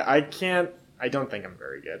different. Yeah, I don't think I'm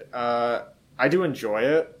very good. I do enjoy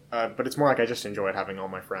it, but it's more like I just enjoyed having all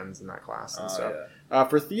my friends in that class and stuff. Yeah.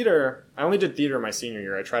 For theater, I only did theater my senior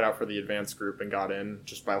year. I tried out for the advanced group and got in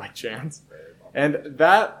just by like chance. And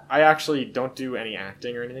that, I actually don't do any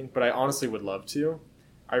acting or anything, but I honestly would love to.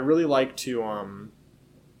 I really like to, I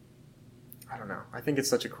don't know. I think it's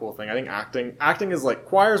such a cool thing. I think acting is like,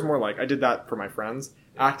 choir is more like, I did that for my friends.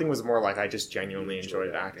 Acting was more like I just genuinely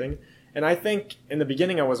enjoyed acting. And I think in the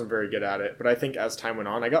beginning I wasn't very good at it, but I think as time went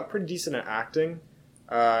on, I got pretty decent at acting.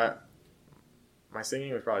 My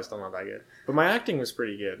singing was probably still not that good, but my acting was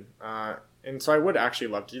pretty good. And so I would actually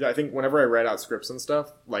love to do that. I think whenever I read out scripts and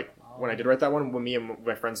stuff, like when I did write that one, when me and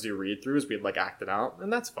my friends do read-throughs, we'd like act it out,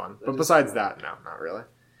 and that's fun. But besides that, no, not really.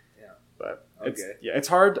 Yeah. But Okay. it's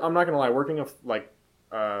hard. I'm not gonna lie. Working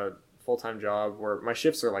a full-time job where my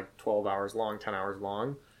shifts are like 12 hours long, 10 hours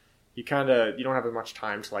long, you don't have as much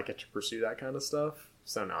time to like get to pursue that kind of stuff.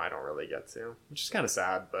 So no, I don't really get to, which is kind of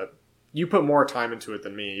sad. But you put more time into it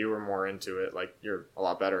than me. You were more into it. Like you're a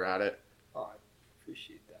lot better at it. Oh, I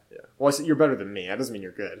appreciate that. Yeah. Well, I said you're better than me. That doesn't mean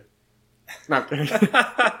you're good. Not kidding.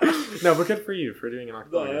 No, but good for you for doing an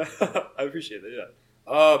acapella. I appreciate it.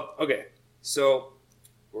 Yeah. Okay. So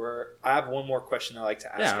I have one more question I like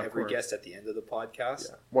to ask every guest at the end of the podcast.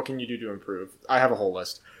 Yeah. What can you do to improve? I have a whole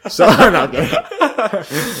list. So not good.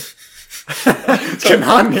 Get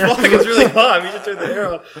on here. It's really hot. We should turn the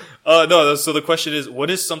air on. No. So the question is, what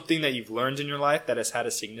is something that you've learned in your life that has had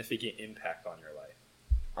a significant impact on your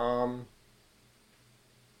life?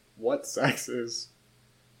 What sex is?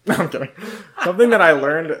 No, I'm kidding. Something that I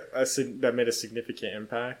learned that made a significant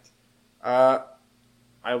impact. I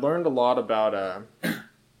learned a lot about.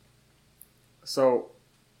 So,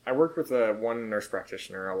 I worked with one nurse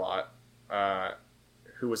practitioner a lot,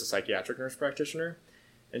 who was a psychiatric nurse practitioner,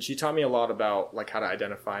 and she taught me a lot about like how to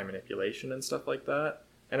identify manipulation and stuff like that.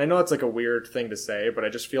 And I know it's like a weird thing to say, but I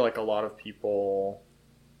just feel like a lot of people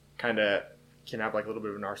kind of can have like a little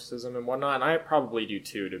bit of narcissism and whatnot, and I probably do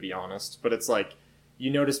too, to be honest. But it's like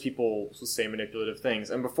you notice people say manipulative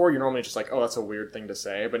things, and before you're normally just like, oh, that's a weird thing to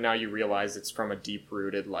say, but now you realize it's from a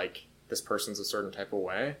deep-rooted like this person's a certain type of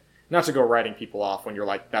way. Not to go writing people off when you're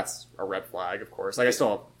like, that's a red flag, of course. Like, I still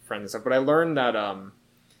have friends and stuff. But I learned that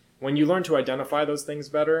when you learn to identify those things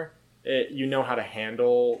better, you know how to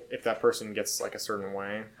handle if that person gets, like, a certain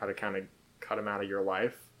way, how to kind of cut them out of your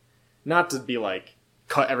life. Not to be, like,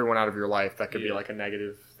 cut everyone out of your life. That could be, like, a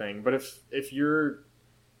negative thing. But if you're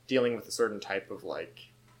dealing with a certain type of, like,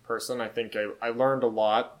 person, I think I learned a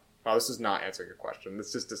lot. Wow, this is not answering your question.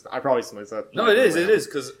 This just I probably something that. No, it is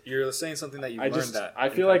because you're saying something that you learned that. I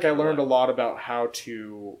feel like I learned a lot about how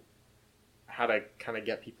to kind of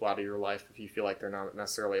get people out of your life if you feel like they're not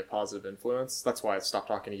necessarily a positive influence. That's why I stopped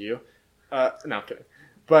talking to you. No, I'm kidding.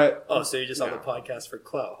 But so you're just on the podcast for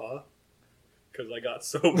clout, huh? Because I got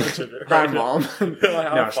so much of it. Hi, Mom.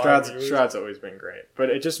 No, Strad's always been great,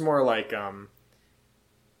 but it's just more like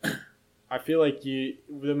I feel like the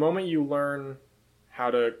moment you learn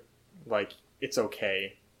how to, like, it's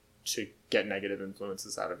okay to get negative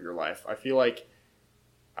influences out of your life. I feel like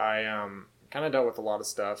I kind of dealt with a lot of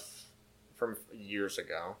stuff from years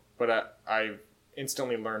ago, but I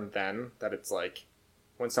instantly learned then that it's like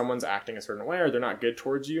when someone's acting a certain way or they're not good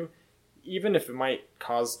towards you, even if it might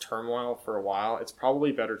cause turmoil for a while, it's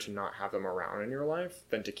probably better to not have them around in your life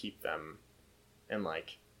than to keep them in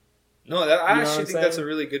like. No, I actually think that's a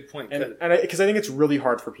really good point. Because I think it's really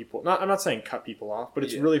hard for people. I'm not saying cut people off, but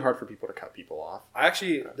it's really hard for people to cut people off.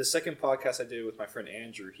 The second podcast I did with my friend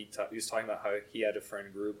Andrew, he was talking about how he had a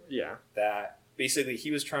friend group. Yeah. That basically he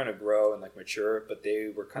was trying to grow and like mature, but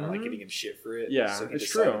they were kind of like giving him shit for it. Yeah, so he it's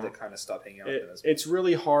decided true. to kind of stop hanging out with them as much. It's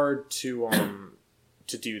really hard to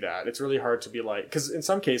do that. It's really hard to be like, because in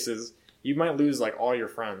some cases you might lose like all your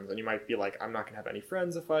friends, and you might be like, I'm not gonna have any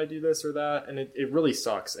friends if I do this or that, and it really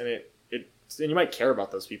sucks. And and you might care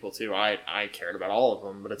about those people too. I cared about all of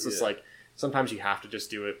them, but it's just like sometimes you have to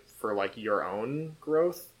just do it for like your own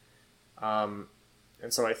growth. And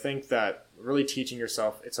so I think that really teaching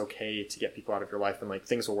yourself it's okay to get people out of your life and like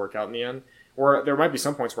things will work out in the end. Or there might be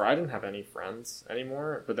some points where I didn't have any friends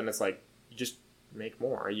anymore, but then it's like you just make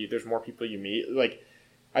more. There's more people you meet. Like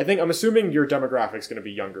I'm assuming your demographic is going to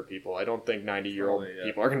be younger people. I don't think 90-year-old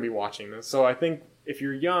people are going to be watching this. So I think if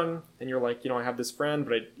you're young and you're like, I have this friend,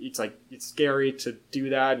 but it's scary to do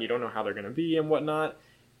that and you don't know how they're going to be and whatnot.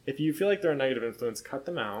 If you feel like they're a negative influence, cut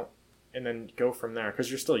them out and then go from there because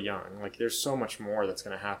you're still young. Like there's so much more that's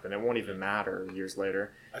going to happen. It won't even matter years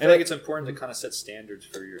later. I feel like it's important to kind of set standards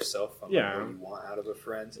for yourself on what you want out of a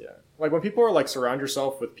friend. Yeah. Like when people are like surround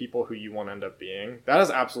yourself with people who you want to end up being, that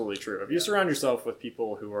is absolutely true. If you surround yourself with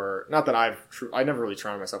people who are, not that I never really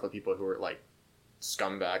surrounded myself with people who are like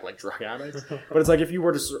scumbag, like drug addicts, but it's like if you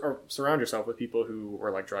were to surround yourself with people who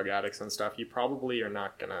were like drug addicts and stuff, you probably are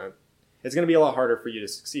not gonna, it's gonna be a lot harder for you to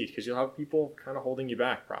succeed because you'll have people kind of holding you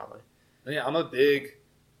back probably. Yeah, I'm a big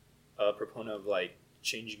proponent of like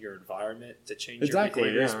changing your environment to change your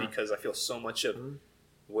behaviors because I feel so much of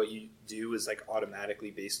what you do is like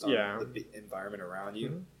automatically based on the environment around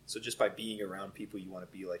you. So just by being around people you want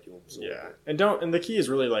to be like, you'll absorb it. And the key is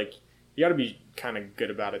really like you got to be kind of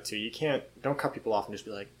good about it too. You don't cut people off and just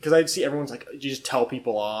be like, because I see everyone's like, you just tell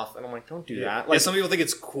people off, and I'm like, don't do that. Like some people think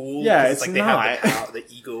it's cool. Yeah, it's like not. They have the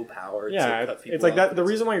ego power. To cut people it's like off. that. The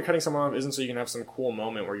reason why you're cutting someone off isn't so you can have some cool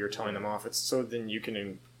moment where you're telling them off. It's so then you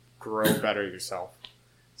can grow better yourself.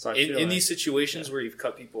 So in these situations where you've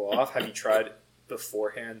cut people off, have you tried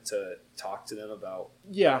beforehand to talk to them about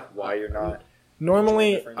why you're not?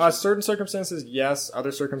 Normally, certain circumstances, yes.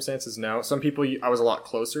 Other circumstances, no. Some people I was a lot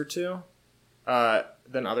closer to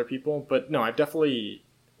than other people. But no, I've definitely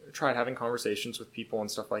tried having conversations with people and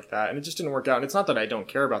stuff like that. And it just didn't work out. And it's not that I don't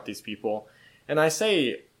care about these people. And I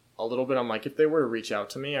say a little bit, I'm like, if they were to reach out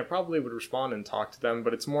to me, I probably would respond and talk to them.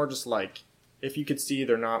 But it's more just like, if you could see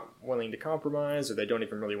they're not willing to compromise or they don't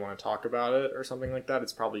even really want to talk about it or something like that,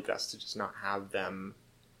 it's probably best to just not have them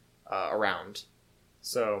around.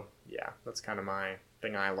 So, yeah, that's kind of my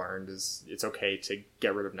thing I learned is it's okay to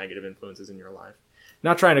get rid of negative influences in your life.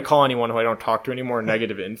 Not trying to call anyone who I don't talk to anymore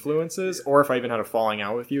negative influences, or if I even had a falling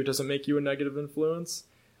out with you, it doesn't make you a negative influence.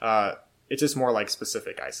 It's just more like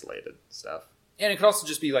specific, isolated stuff. And it could also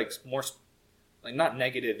just be like more, like not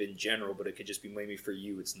negative in general, but it could just be maybe for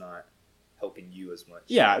you it's not helping you as much.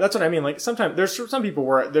 Yeah, that's what I mean. Like sometimes there's some people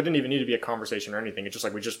where there didn't even need to be a conversation or anything. It's just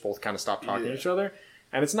like we just both kind of stopped talking to each other,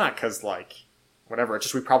 and it's not because like whatever. It's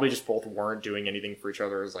just we probably just both weren't doing anything for each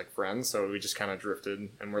other as like friends, so we just kind of drifted,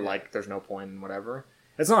 and we're like, there's no point in whatever.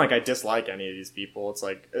 It's not like I dislike any of these people. It's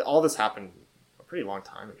like all this happened a pretty long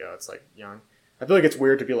time ago. It's like young. I feel like it's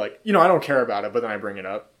weird to be like, I don't care about it, but then I bring it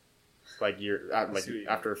up like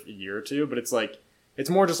after a year or two. But it's like it's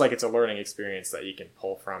more just like it's a learning experience that you can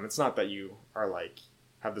pull from. It's not that you are like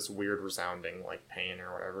have this weird resounding like pain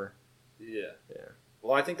or whatever. Yeah.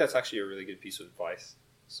 Well, I think that's actually a really good piece of advice.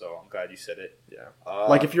 So I'm glad you said it. Yeah.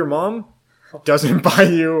 Like if your mom doesn't buy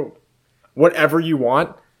you whatever you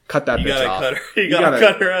want, cut that bitch off. Cut her. You gotta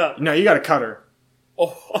cut her out. No, you gotta cut her.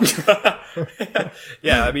 Oh.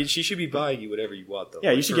 Yeah, I mean, she should be buying you whatever you want, though.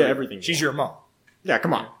 Yeah, you should get everything. She's your mom. Yeah,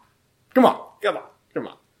 come on. Well,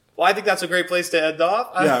 I think that's a great place to end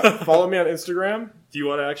off. Yeah, follow me on Instagram. Do you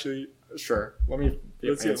want to actually? Sure.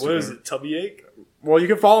 Let's see. What is it? Tummy ache? Well, you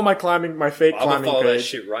can follow my fake climbing page. Follow that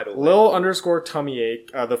shit right away. Lil_tummy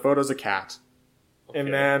ache. The photo's a cat. Okay.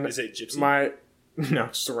 And then is it Gypsy? No,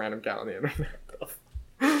 just a random cat on the internet.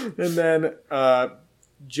 And then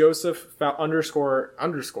Joseph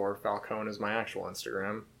 _ Falcone is my actual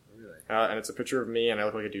Instagram. Really? And it's a picture of me, and I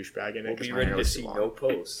look like a douchebag in it. We'll be ready to see no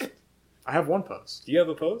post. I have one post. Do you have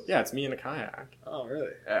a post? Yeah, it's me in a kayak. Oh,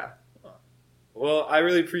 really? Yeah. Huh. Well, I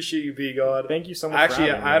really appreciate you being on. Thank you so much.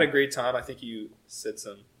 Actually, I had a great time. I think you said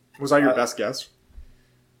some. Was I your best guest?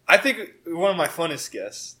 I think one of my funnest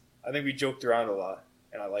guests. I think we joked around a lot,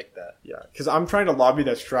 and I like that. Yeah, because I'm trying to lobby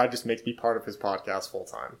that Strad just makes me part of his podcast full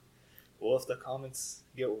time. Well, if the comments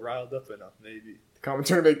get riled up enough, maybe. The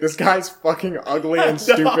comments are gonna make this guy's fucking ugly and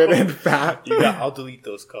stupid and fat. I'll delete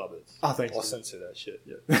those comments. Oh, thanks. I'll censor that shit.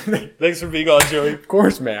 Yeah. Thanks for being on, Joey. Of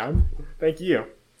course, man. Thank you.